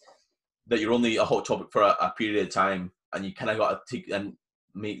situation that you're only a hot topic for a period of time, and you kind of got to take and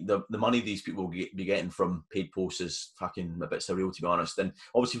make the money these people be getting from paid posts is fucking a bit surreal, to be honest. And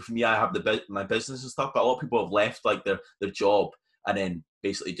obviously for me, I have my business and stuff, but a lot of people have left like their job and then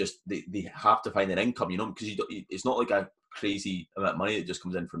basically just they have to find an income, you know, because it's not like a crazy amount of money that just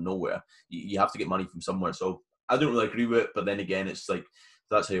comes in from nowhere. You have to get money from somewhere. So I don't really agree with it, but then again, it's like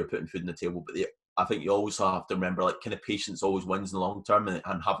that's how you're putting food on the table. But I think you also have to remember like kind of patience always wins in the long term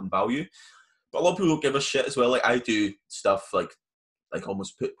and having value. But a lot of people don't give a shit as well. Like I do stuff like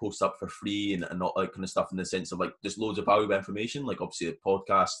almost put posts up for free and not like kind of stuff in the sense of like just loads of valuable information, like obviously the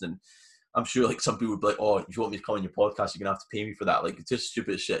podcast. And I'm sure like some people would be like, oh, if you want me to come on your podcast, you're gonna have to pay me for that. Like it's just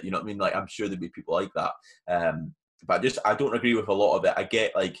stupid shit, you know what I mean? Like I'm sure there'd be people like that. But I don't agree with a lot of it. I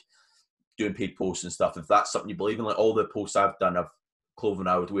get like doing paid posts and stuff. If that's something you believe in, like all the posts I've done of clothing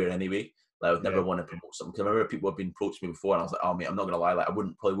I would wear anyway. Like I would never want to promote something. Because I remember people have been approached me before and I was like, oh mate, I'm not gonna lie, like I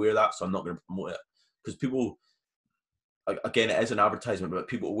wouldn't probably wear that, so I'm not gonna promote it. Because people, again, it is an advertisement, but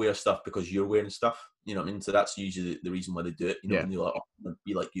people wear stuff because you're wearing stuff. You know what I mean? So that's usually the reason why they do it. You know what I mean? They're like, oh,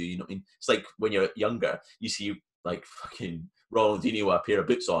 be like you. You know what I mean? It's like when you're younger, you see like fucking Ronaldinho with a pair of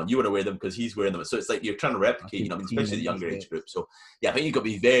boots on. You want to wear them because he's wearing them. So it's like you're trying to replicate. You know what I mean? Especially the younger age group. So yeah, I think you've got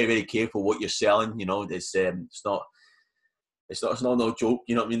to be very, very careful what you're selling. You know, it's not no joke.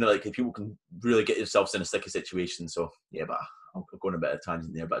 You know what I mean? Like people can really get themselves in a sticky situation. So yeah, but I'll go on a bit of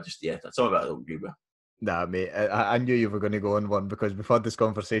tangent there. But just that's some of it I don't agree with. Nah, mate, I knew you were going to go on one because we've had this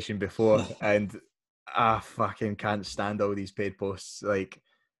conversation before and I fucking can't stand all these paid posts, like,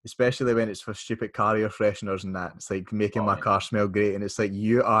 especially when it's for stupid car air fresheners and that. It's like making my car smell great and it's like,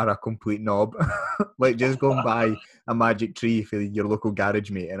 you are a complete knob. Like, just go and buy a magic tree for your local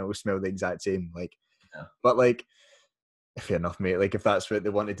garage, mate, and it will smell the exact same. Like, but like, fair enough, mate. Like, if that's what they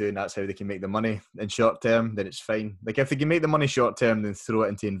want to do and that's how they can make the money in short term, then it's fine. Like, if they can make the money short term and throw it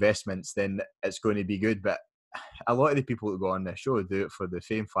into investments, then it's going to be good. But a lot of the people that go on this show do it for the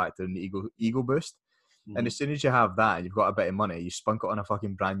fame factor and the ego boost. Mm-hmm. And as soon as you have that and you've got a bit of money, you spunk it on a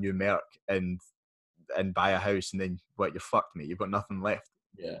fucking brand new Merc and buy a house, and then what, you're fucked, mate. You've got nothing left.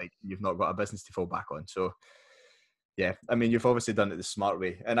 Yeah. Like, you've not got a business to fall back on. So yeah, I mean, you've obviously done it the smart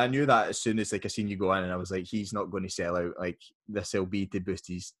way. And I knew that as soon as like I seen you go in, and I was like, he's not going to sell out. Like, this will be to boost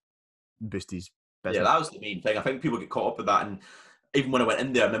his business. Yeah, that was the main thing. I think people get caught up with that. And even when I went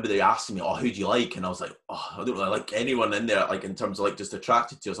in there, I remember they asked me, "Oh, who do you like?" And I was like, "Oh, I don't really like anyone in there, like in terms of like just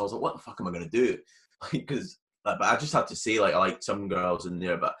attracted to us." I was like, "What the fuck am I gonna do?" Because, but I just had to say like I like some girls in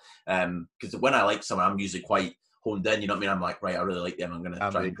there, but because when I like someone, I'm usually quite honed in. You know what I mean? I'm like, right, I really like them. I'm gonna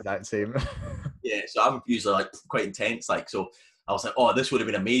I'm try the and exact same. yeah. So I'm usually like quite intense. Like so, I was like, "Oh, this would have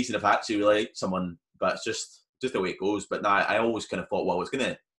been amazing if I actually really liked someone." But it's just the way it goes. But now I always kind of thought, well, it's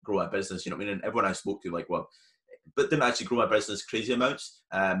gonna grow my business. You know what I mean? And everyone I spoke to, like, well, but didn't actually grow my business crazy amounts.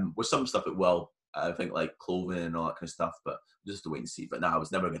 With some stuff it will, I think like clothing and all that kind of stuff, but just to wait and see. But I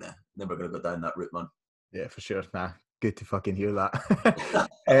was never gonna go down that route, man. Yeah, for sure. Nah, good to fucking hear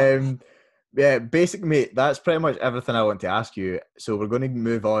that. Yeah, basic mate, that's pretty much everything I want to ask you. So we're going to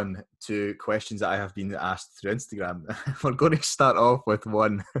move on to questions that I have been asked through Instagram. We're going to start off with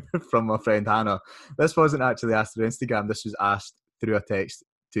one from my friend Hannah. This wasn't actually asked through Instagram. This was asked through a text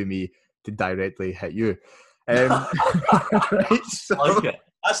to me to directly hit you. Right, I like it.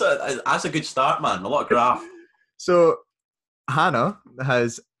 That's a good start, man. A lot of graph. so Hannah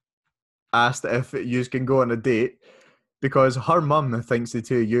has asked if you can go on a date because her mum thinks the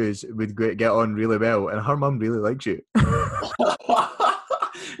two of yous would get on really well, and her mum really likes you.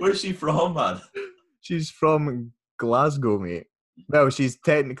 Where's she from, man? She's from Glasgow, mate. Well, she's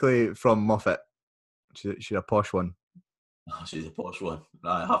technically from Moffat. She's a posh one. Oh, she's a posh one.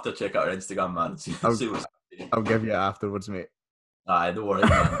 I have to check out her Instagram, man. I'll, See what's I'll give you it afterwards, mate. don't worry,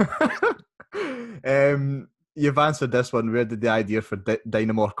 man. You've answered this one. Where did the idea for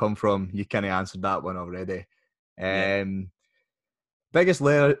Dynamore come from? You kind of answered that one already. Yeah. Biggest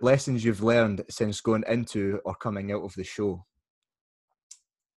lessons you've learned since going into or coming out of the show?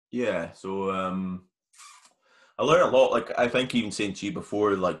 Yeah. So I learned a lot. Like I think even saying to you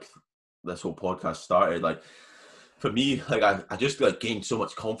before, like this whole podcast started, like for me, like I just like gained so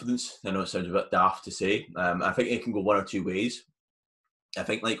much confidence. I know it sounds a bit daft to say. I think it can go one or two ways. I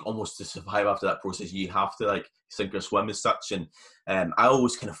think like almost to survive after that process, you have to like sink or swim as such. And I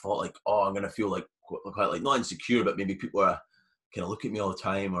always kind of thought like, oh, I'm gonna feel like quite like not insecure, but maybe people are kind of look at me all the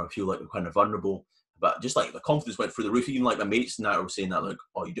time, or feel like I'm kind of vulnerable. But just like the confidence went through the roof. Even like my mates and that were saying that like,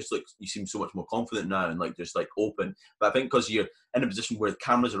 oh, you just like you seem so much more confident now and like just like open. But I think because you're in a position where the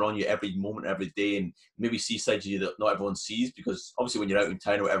cameras are on you every moment, every day, and maybe see sides of you that not everyone sees. Because obviously when you're out in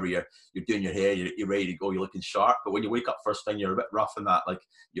town or whatever, you're doing your hair, you're ready to go, you're looking sharp. But when you wake up first thing, you're a bit rough in that. Like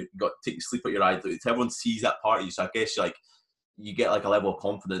you've got taking sleep at your eyes. Like, everyone sees that part of you. So I guess like you get like a level of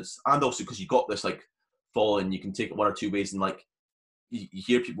confidence, and also because you got this like following, you can take it one or two ways, and like you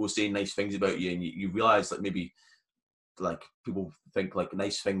hear people saying nice things about you, and you realize like maybe like people think like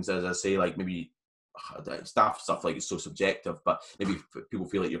nice things, as I say, like maybe staff stuff like it's so subjective, but maybe people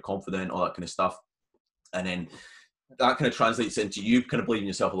feel like you're confident, all that kind of stuff, and then that kind of translates into you kind of believing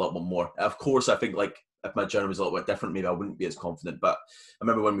yourself a little bit more. Of course, I think like if my journey was a little bit different, maybe I wouldn't be as confident. But I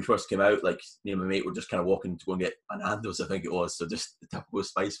remember when we first came out, like me and my mate were just kind of walking to go and get a Nando's, I think it was. So just the typical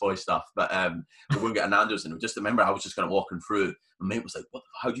Spice Boy stuff. But we're going to get a Nando's, and just remember I was just kind of walking through. My mate was like, "What?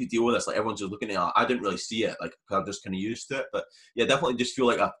 How do you deal with this?" Like everyone's just looking at it. I didn't really see it, like I'm just kind of used to it. But yeah, definitely just feel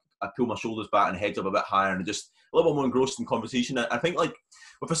like I pull my shoulders back and heads up a bit higher, and just a little bit more engrossed in conversation. I think like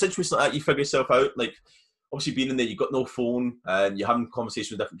with a situation like that, you figure yourself out. Like obviously being in there, you've got no phone and you're having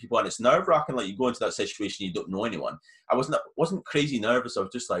conversations with different people, and it's nerve wracking. Like you go into that situation, you don't know anyone. I wasn't crazy nervous. I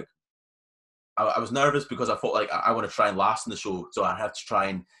was just like, I was nervous because I thought like I want to try and last in the show, so I had to try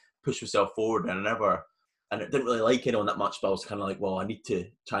and push myself forward. And I didn't really like anyone that much, but I was kind of like, well, I need to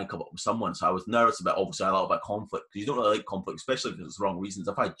try and come up with someone. So I was nervous about obviously a lot about conflict, because you don't really like conflict, especially because it's the wrong reasons.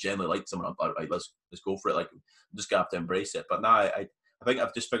 If I genuinely like someone, I'm like, right, let's go for it. Like I'm just gonna have to embrace it. But now I think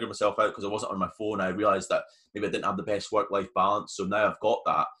I've just figured myself out because I wasn't on my phone. I realised that maybe I didn't have the best work-life balance. So now I've got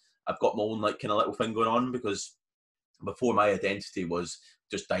that. I've got my own like kind of little thing going on, because before my identity was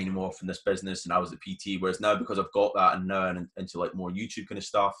just dynamo in this business and I was the PT, whereas now because I've got that and now I'm into like more YouTube kind of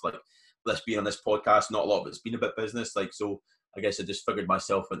stuff, like let's be on this podcast, not a lot of it's been about business. Like, so I guess I just figured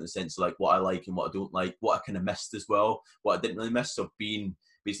myself out in the sense of like what I like and what I don't like, what I kind of missed as well, what I didn't really miss. So being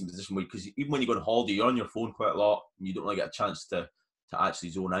based in a position where, because even when you go on holiday, you're on your phone quite a lot and you don't really get a chance to actually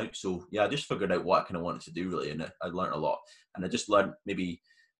zone out. So yeah, I just figured out what I kind of wanted to do really, and I learned a lot. And I just learned maybe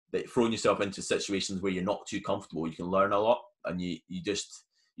that throwing yourself into situations where you're not too comfortable, you can learn a lot, and you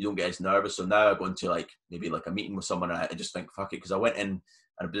don't get as nervous. So now I go into like maybe like a meeting with someone, and I just think fuck it, because I went in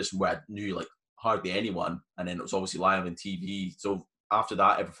a position where I knew like hardly anyone, and then it was obviously live on TV. So after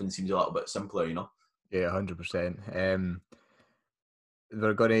that, everything seems a little bit simpler, you know. Yeah, 100%.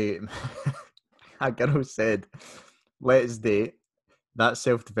 They're gonna. A girl said, "Let's date." That's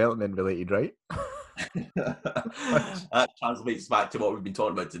self-development related, right? That translates back to what we've been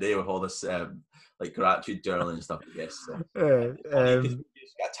talking about today with all this like gratitude journaling and stuff, I guess. So it's funny because you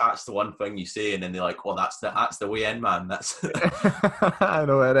just get attached to one thing you say, and then they're like, "Well, that's the way in, man." That's I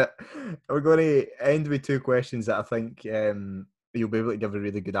know it. We're going to end with two questions that I think you'll be able to give a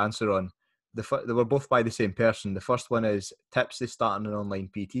really good answer on. They were both by the same person. The first one is tips to starting an online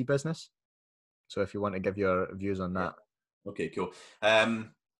PT business. So if you want to give your views on that. Okay, cool.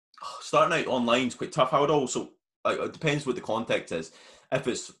 Starting out online is quite tough. I would also, like, it depends what the context is. If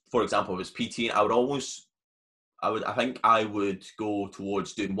it's, for example, if it's PT, I think I would go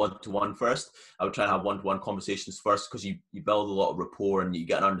towards doing one-to-one first. I would try and have one-to-one conversations first, because you build a lot of rapport and you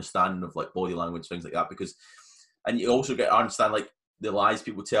get an understanding of like body language, things like that. And you also get to understand like the lies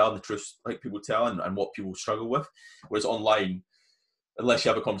people tell and the truths like people tell, and what people struggle with. Whereas online, unless you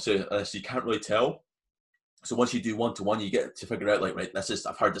have a conversation, you can't really tell. So once you do one-to-one, you get to figure out like, right,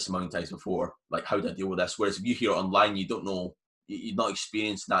 I've heard this a million times before. Like, how do I deal with this? Whereas if you hear it online, you don't know, you've not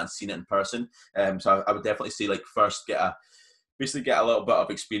experienced that and seen it in person. So I would definitely say like first get a little bit of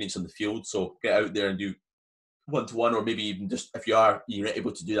experience in the field. So get out there and do one-to-one, or maybe even just if you're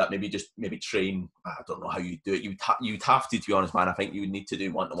able to do that, maybe train. I don't know how you do it. You'd have to be honest, man. I think you would need to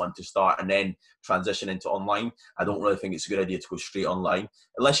do one-to-one to start and then transition into online. I don't really think it's a good idea to go straight online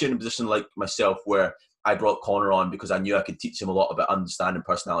unless you're in a position like myself where I brought Connor on because I knew I could teach him a lot about understanding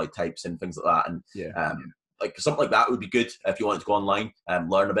personality types and things like that. And like something like that would be good if you wanted to go online and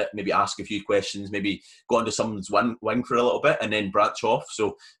learn a bit, maybe ask a few questions, maybe go under someone's wing for a little bit and then branch off.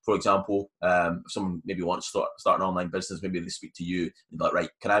 So, for example, if someone maybe wants to start an online business, maybe they speak to you and be like, right,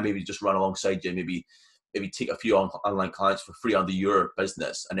 can I maybe just run alongside you, maybe take a few online clients for free under your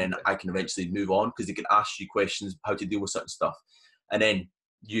business, and then I can eventually move on, because they can ask you questions how to deal with certain stuff, and then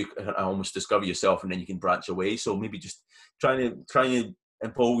you almost discover yourself, and then you can branch away. So maybe just trying to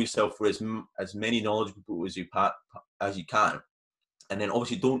involve yourself with as many knowledgeable people as you can, and then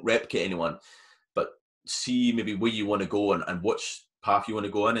obviously don't replicate anyone, but see maybe where you want to go and which path you want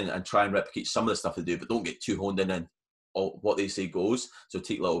to go in, and try and replicate some of the stuff they do, but don't get too honed in and all what they say goes. So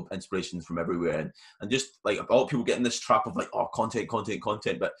take little inspirations from everywhere, and just like a lot of people get in this trap of like, oh, content,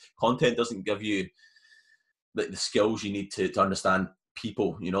 but content doesn't give you like the skills you need to understand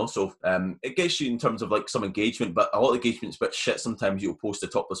people, so it gets you in terms of like some engagement, but a lot of engagement's a bit shit. Sometimes you'll post a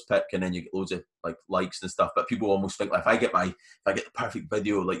topless pic and then you get loads of like likes and stuff, but people almost think like, if I get the perfect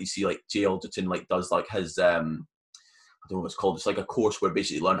video, like you see like Jay Alderton like does like his I don't know what it's called, it's like a course where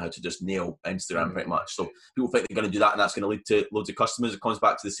basically learn how to just nail Instagram pretty much. So people think they're going to do that and that's going to lead to loads of customers. It comes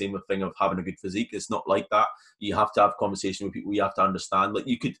back to the same thing of having a good physique. It's not like that. You have to have conversation with people. You have to understand, like,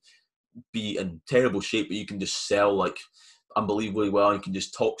 you could be in terrible shape, but you can just sell like unbelievably well, and you can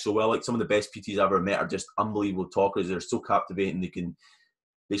just talk so well. Like some of the best PTs I've ever met are just unbelievable talkers. They're so captivating. They can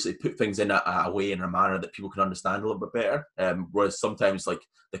basically put things in a way, in a manner that people can understand a little bit better. Whereas sometimes like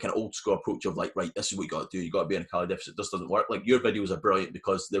the kind of old school approach of like, right, this is what you got to do. You got to be in a calorie deficit. This doesn't work. Like your videos are brilliant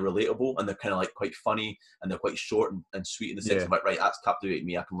because they're relatable and they're kind of like quite funny and they're quite short and sweet in the sense of like, right, that's captivating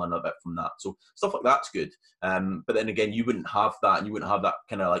me. I can learn a bit from that. So stuff like that's good. But then again, you wouldn't have that, and you wouldn't have that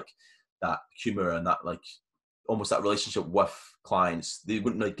kind of like that humor and that like almost that relationship with clients. They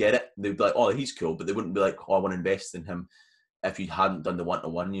wouldn't really get it. They'd be like, oh, he's cool, but they wouldn't be like, oh, I want to invest in him if you hadn't done the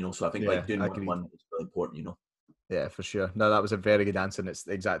one-to-one, So I think like doing one-to-one is really important, Yeah, for sure. No, that was a very good answer, and it's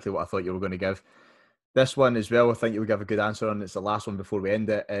exactly what I thought you were going to give. This one as well, I think you'll give a good answer on. It's the last one before we end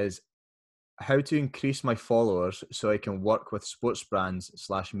it, is how to increase my followers so I can work with sports brands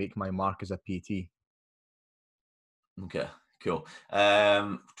 / make my mark as a PT. Okay, cool.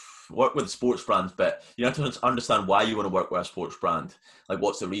 Work with sports brands, but you have to understand why you want to work with a sports brand. Like,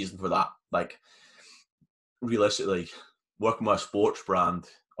 what's the reason for that? Like, realistically, working with a sports brand,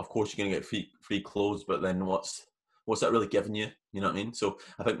 of course you're going to get free clothes, but then what's that really giving you? You know what I mean? So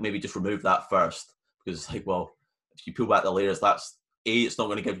I think maybe just remove that first, because it's like, well, if you peel back the layers, that's A, it's not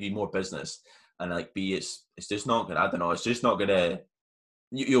going to give you more business, and like B, it's just not going to, I don't know, it's just not going to,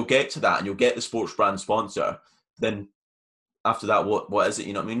 you'll get to that and you'll get the sports brand sponsor. Then after that, what is it?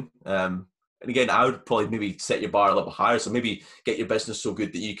 You know what I mean? And again, I would probably maybe set your bar a little higher. So maybe get your business so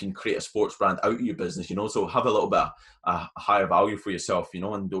good that you can create a sports brand out of your business, So have a little bit of a higher value for yourself,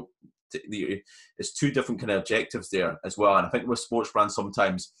 and don't, it's two different kind of objectives there as well. And I think with sports brands,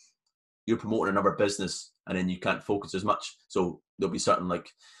 sometimes you're promoting another business and then you can't focus as much. So there'll be certain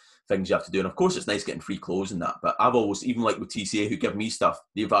like things you have to do. And of course, it's nice getting free clothes and that. But I've always, even like with TCA who give me stuff,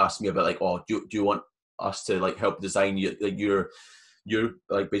 they've asked me about like, oh, do you want us to like help design your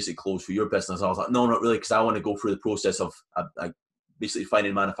like basic clothes for your business? I was like, no, not really, because I want to go through the process of basically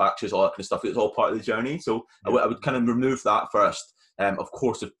finding manufacturers, all that kind of stuff. It's all part of the journey. So I would kind of remove that first, Of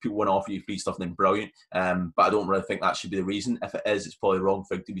course, if people want to offer you free stuff, then brilliant. But I don't really think that should be the reason. If it is, it's probably the wrong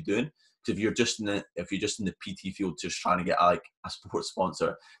thing to be doing. Because if you're just in the PT field, just trying to get a sports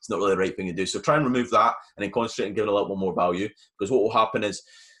sponsor, it's not really the right thing to do. So try and remove that, and then concentrate and give it a little bit more value. Because what will happen is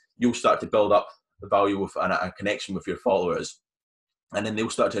you'll start to build up the value with a connection with your followers, and then they'll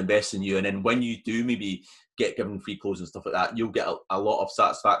start to invest in you. And then when you do maybe get given free clothes and stuff like that, you'll get a lot of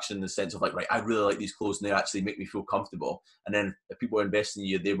satisfaction in the sense of like, right, I really like these clothes and they actually make me feel comfortable. And then if people are investing in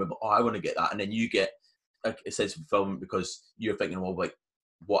you, they will be, oh, I want to get that. And then you get a sense of fulfillment because you're thinking, well, like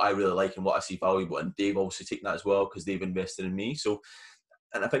what I really like and what I see valuable. And they've also taken that as well because they've invested in me. So,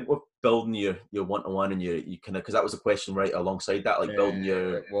 and I think with building your one-to-one and you kind of, because that was a question right alongside that, like building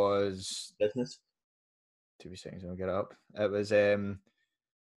your it was business. 2 seconds, I'll get it up. It was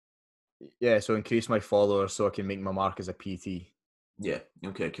so increase my followers so I can make my mark as a PT. Yeah.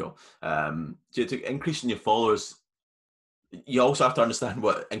 Okay. Cool. So to increasing your followers, you also have to understand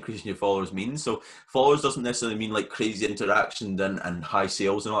what increasing your followers means. So followers doesn't necessarily mean like crazy interaction and high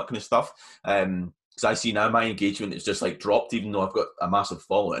sales and all that kind of stuff. Because I see now my engagement is just like dropped, even though I've got a massive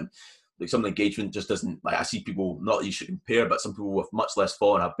following. Like some engagement just doesn't, like I see people, not that you should compare, but some people with much less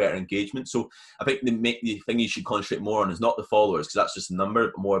following have better engagement. So I think the thing you should concentrate more on is not the followers, because that's just a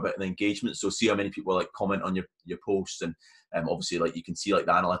number, but more about the engagement. So see how many people like comment on your posts, and obviously like you can see like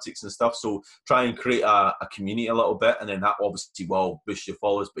the analytics and stuff. So try and create a community a little bit, and then that obviously will boost your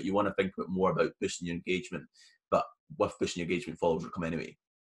followers, but you want to think more about boosting your engagement. But with boosting your engagement, followers will come anyway.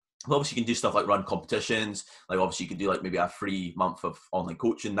 Well, obviously you can do stuff like run competitions, like obviously you could do like maybe a free month of online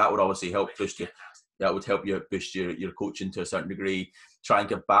coaching. That would obviously help boost you. That would help you boost your coaching to a certain degree. Try and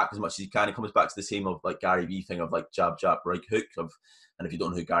give back as much as you can. It comes back to the same of like Gary Vee thing of like jab, right hook of, and if you don't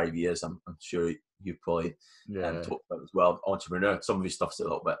know who Gary Vee is, I'm sure you've probably talked about as well. Entrepreneur, some of his stuff's a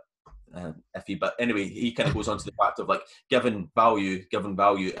little bit iffy, but anyway, he kind of goes on to the fact of like giving value,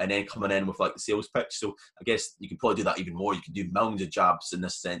 and then coming in with like the sales pitch. So I guess you can probably do that even more. You can do millions of jabs in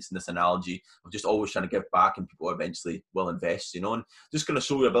this sense, in this analogy of just always trying to give back, and people eventually will invest, and just going to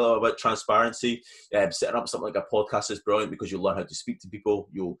show you a bit about transparency. Setting up something like a podcast is brilliant because you'll learn how to speak to people.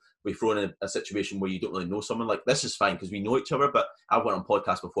 You'll be thrown in a situation where you don't really know someone. Like this is fine because we know each other, but I've went on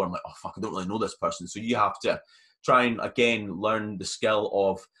podcasts before, I'm like, oh fuck, I don't really know this person. So you have to try and again learn the skill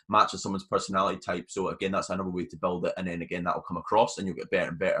of matching someone's personality type. So again, that's another way to build it, and then again that will come across and you'll get better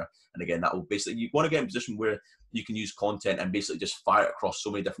and better. And again, that will basically, you want to get in a position where you can use content and basically just fire it across so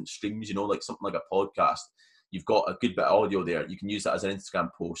many different streams, like something like a podcast. You've got a good bit of audio there, you can use that as an Instagram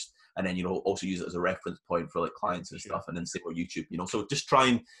post, and then also use it as a reference point for like clients and stuff, and then say for YouTube. So just try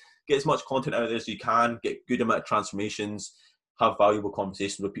and get as much content out there as you can, get good amount of transformations, have valuable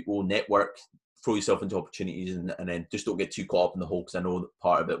conversations with people, network, throw yourself into opportunities, and then just don't get too caught up in the whole, because I know that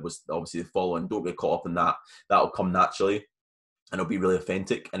part of it was obviously the following. Don't get caught up in that. That'll come naturally and it'll be really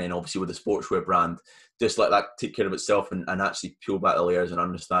authentic. And then obviously with the sportswear brand, just let that take care of itself, and actually peel back the layers and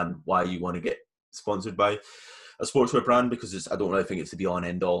understand why you want to get sponsored by a sportswear brand, because I don't really think it's the be all and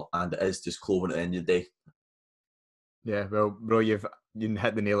end all, and it is just clothing at the end of the day. Yeah, well, bro, you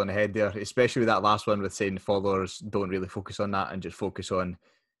hit the nail on the head there, especially with that last one with saying followers don't really focus on that and just focus on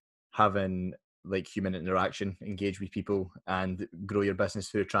having like human interaction, engage with people, and grow your business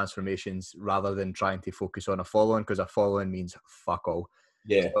through transformations rather than trying to focus on a following, because a following means fuck all.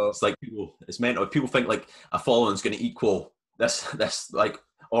 Yeah, so, it's like it's mental. People think like a following is going to equal this like,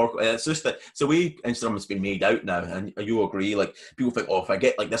 or it's just that it's the way Instagram has been made out now, and you agree. Like people think, oh, if I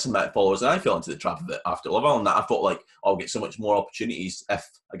get like this amount of followers, and I fell into the trap of it after a while, and that I thought like I'll get so much more opportunities if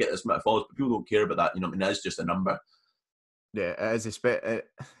I get this amount of followers, but people don't care about that. I mean, it's just a number. Yeah, it is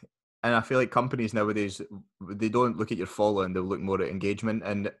and I feel like companies nowadays, they don't look at your following, they'll look more at engagement.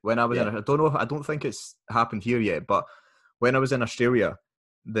 And when I was I don't think it's happened here yet, but when I was in Australia,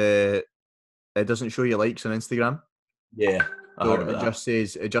 it doesn't show you likes on Instagram. Yeah, I heard about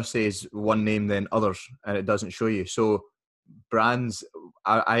that. It just says one name, then others, and it doesn't show you. So brands,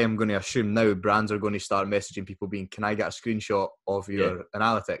 I am going to assume now, brands are going to start messaging people being, can I get a screenshot of your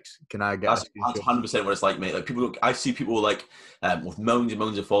analytics? Can I get a screenshot? That's 100% what it's like, mate. Like people, I see people like with millions and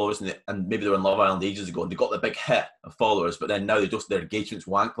millions of followers, and maybe they were in Love Island ages ago, and they got the big hit of followers, but then now their engagement's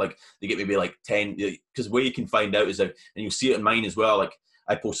wank. Like they get maybe like 10, because the way you can find out is like, and you'll see it in mine as well. Like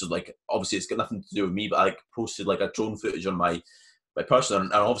I posted, like, obviously it's got nothing to do with me, but I posted like a drone footage on my person,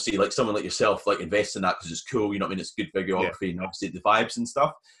 and obviously like someone like yourself like invest in that because it's cool, you know what I mean, it's good videography, and obviously the vibes and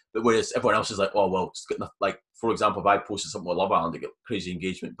stuff. But whereas everyone else is like, oh well, it's got nothing. Like for example, if I posted something with Love Island, I get crazy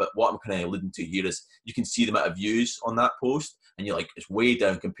engagement. But what I'm kind of alluding to here is you can see the amount of views on that post, and you're like, it's way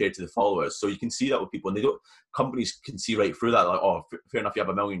down compared to the followers. So you can see that with people, and they don't. Companies can see right through that. Like, oh, fair enough, you have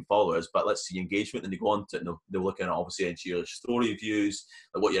 1 million followers, but let's see engagement, and they go on to it, and they'll look at it, obviously into your story views,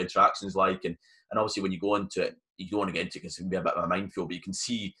 like what your interactions like, and obviously when you go into it, you don't want to get into it because it can be a bit of a minefield. But you can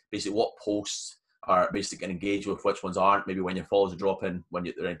see basically what posts are basically getting engaged with, which ones aren't, maybe when your followers are dropping, when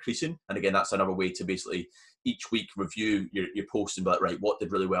they're increasing. And again, that's another way to basically each week review your posts and be like, right, what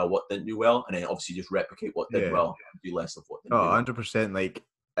did really well, what didn't do well, and then obviously just replicate what did well, do less of what didn't do well. 100%. Like,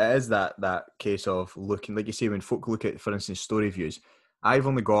 it is that case of looking, like you say, when folk look at, for instance, story views, I've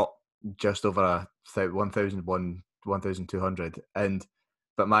only got just over 1,200,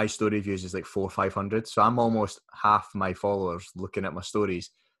 but my story views is like 400-500, so I'm almost half my followers looking at my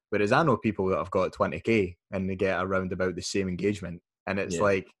stories. Whereas I know people that have got 20k and they get around about the same engagement. And it's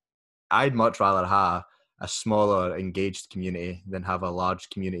like, I'd much rather have a smaller engaged community than have a large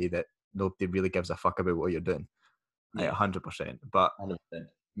community that nobody really gives a fuck about what you're doing. Like 100%. But 100%.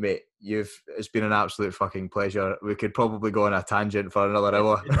 Mate, it's been an absolute fucking pleasure. We could probably go on a tangent for another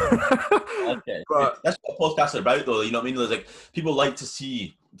hour. Okay. But that's what podcasts are about, though. You know what I mean? There's like people like to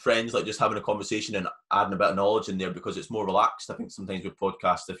see friends like just having a conversation and adding a bit of knowledge in there because it's more relaxed. I think sometimes with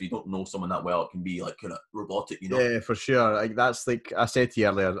podcasts, if you don't know someone that well, it can be like kind of robotic, you know? Yeah, for sure. Like that's like I said to you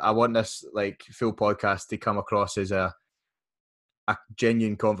earlier, I want this like full podcast to come across as a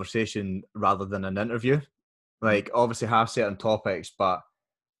genuine conversation rather than an interview. Like obviously have certain topics, but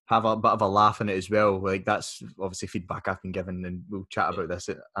have a bit of a laugh in it as well. Like that's obviously feedback I've been given, and we'll chat about this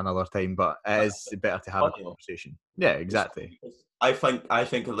at another time. But it is better to have a conversation. Yeah, exactly. I think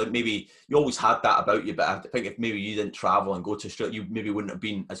like maybe you always had that about you, but I think if maybe you didn't travel and go to Australia, you maybe wouldn't have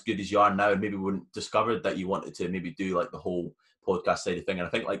been as good as you are now, and maybe wouldn't discovered that you wanted to maybe do like the whole podcast side of thing. And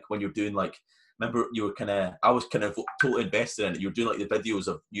I think like when you're doing like, remember you were I was kind of totally invested in it. You were doing like the videos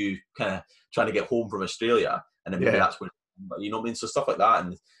of you kind of trying to get home from Australia, and then maybe that's when, you know what I mean? So stuff like that,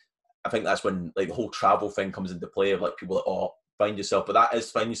 and I think that's when like the whole travel thing comes into play of like people like, oh, find yourself. But that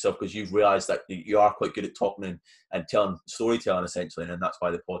is find yourself because you've realised that you are quite good at talking and telling storytelling essentially, and that's why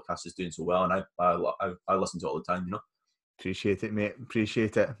the podcast is doing so well. And I listen to it all the time, you know. Appreciate it, mate.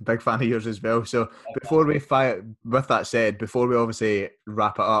 Appreciate it. Big fan of yours as well. So before we with that said, before we obviously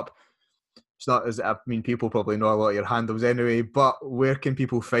wrap it up, it's not as I mean, people probably know a lot of your handles anyway. But where can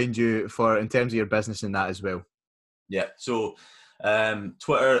people find you for in terms of your business and that as well? Yeah. So.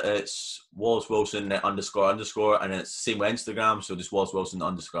 Twitter, it's Wallace Wilson __, and it's the same with Instagram, so just Wallace Wilson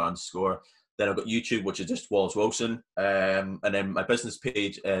 __. Then I've got YouTube, which is just Wallace Wilson, and then my business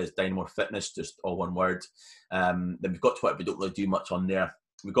page is Dynamore Fitness, just all one word. Then we've got Twitter, but we don't really do much on there.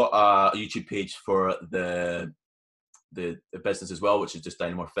 We've got a YouTube page for the business as well, which is just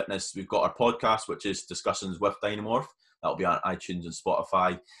Dynamore Fitness. We've got our podcast, which is Discussions with Dynamorph. That'll be on iTunes and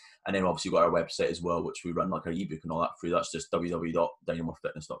Spotify. And then obviously we've got our website as well, which we run like our ebook and all that through. That's just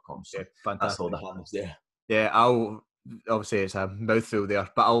www.dynamorphfitness.com. So that's all the handles there. Yeah, I'll obviously it's a mouthful there,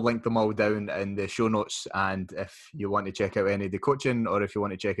 but I'll link them all down in the show notes. And if you want to check out any of the coaching, or if you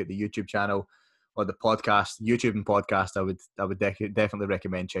want to check out the YouTube channel or the podcast, YouTube and podcast, I would definitely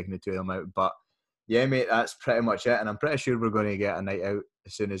recommend checking the two of them out. But yeah, mate, that's pretty much it. And I'm pretty sure we're going to get a night out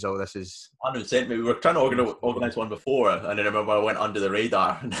as soon as all this is 100%. We were trying to organise one before, and then I remember I went under the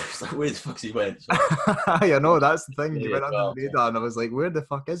radar, and I was like, where the fuck's he went? So, I know, that's the thing. You went under the radar, and I was like, where the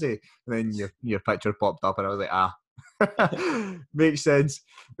fuck is he? And then your picture popped up, and I was like, makes sense.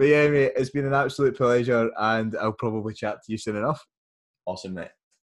 But yeah, mate, it's been an absolute pleasure, and I'll probably chat to you soon enough. Awesome, mate.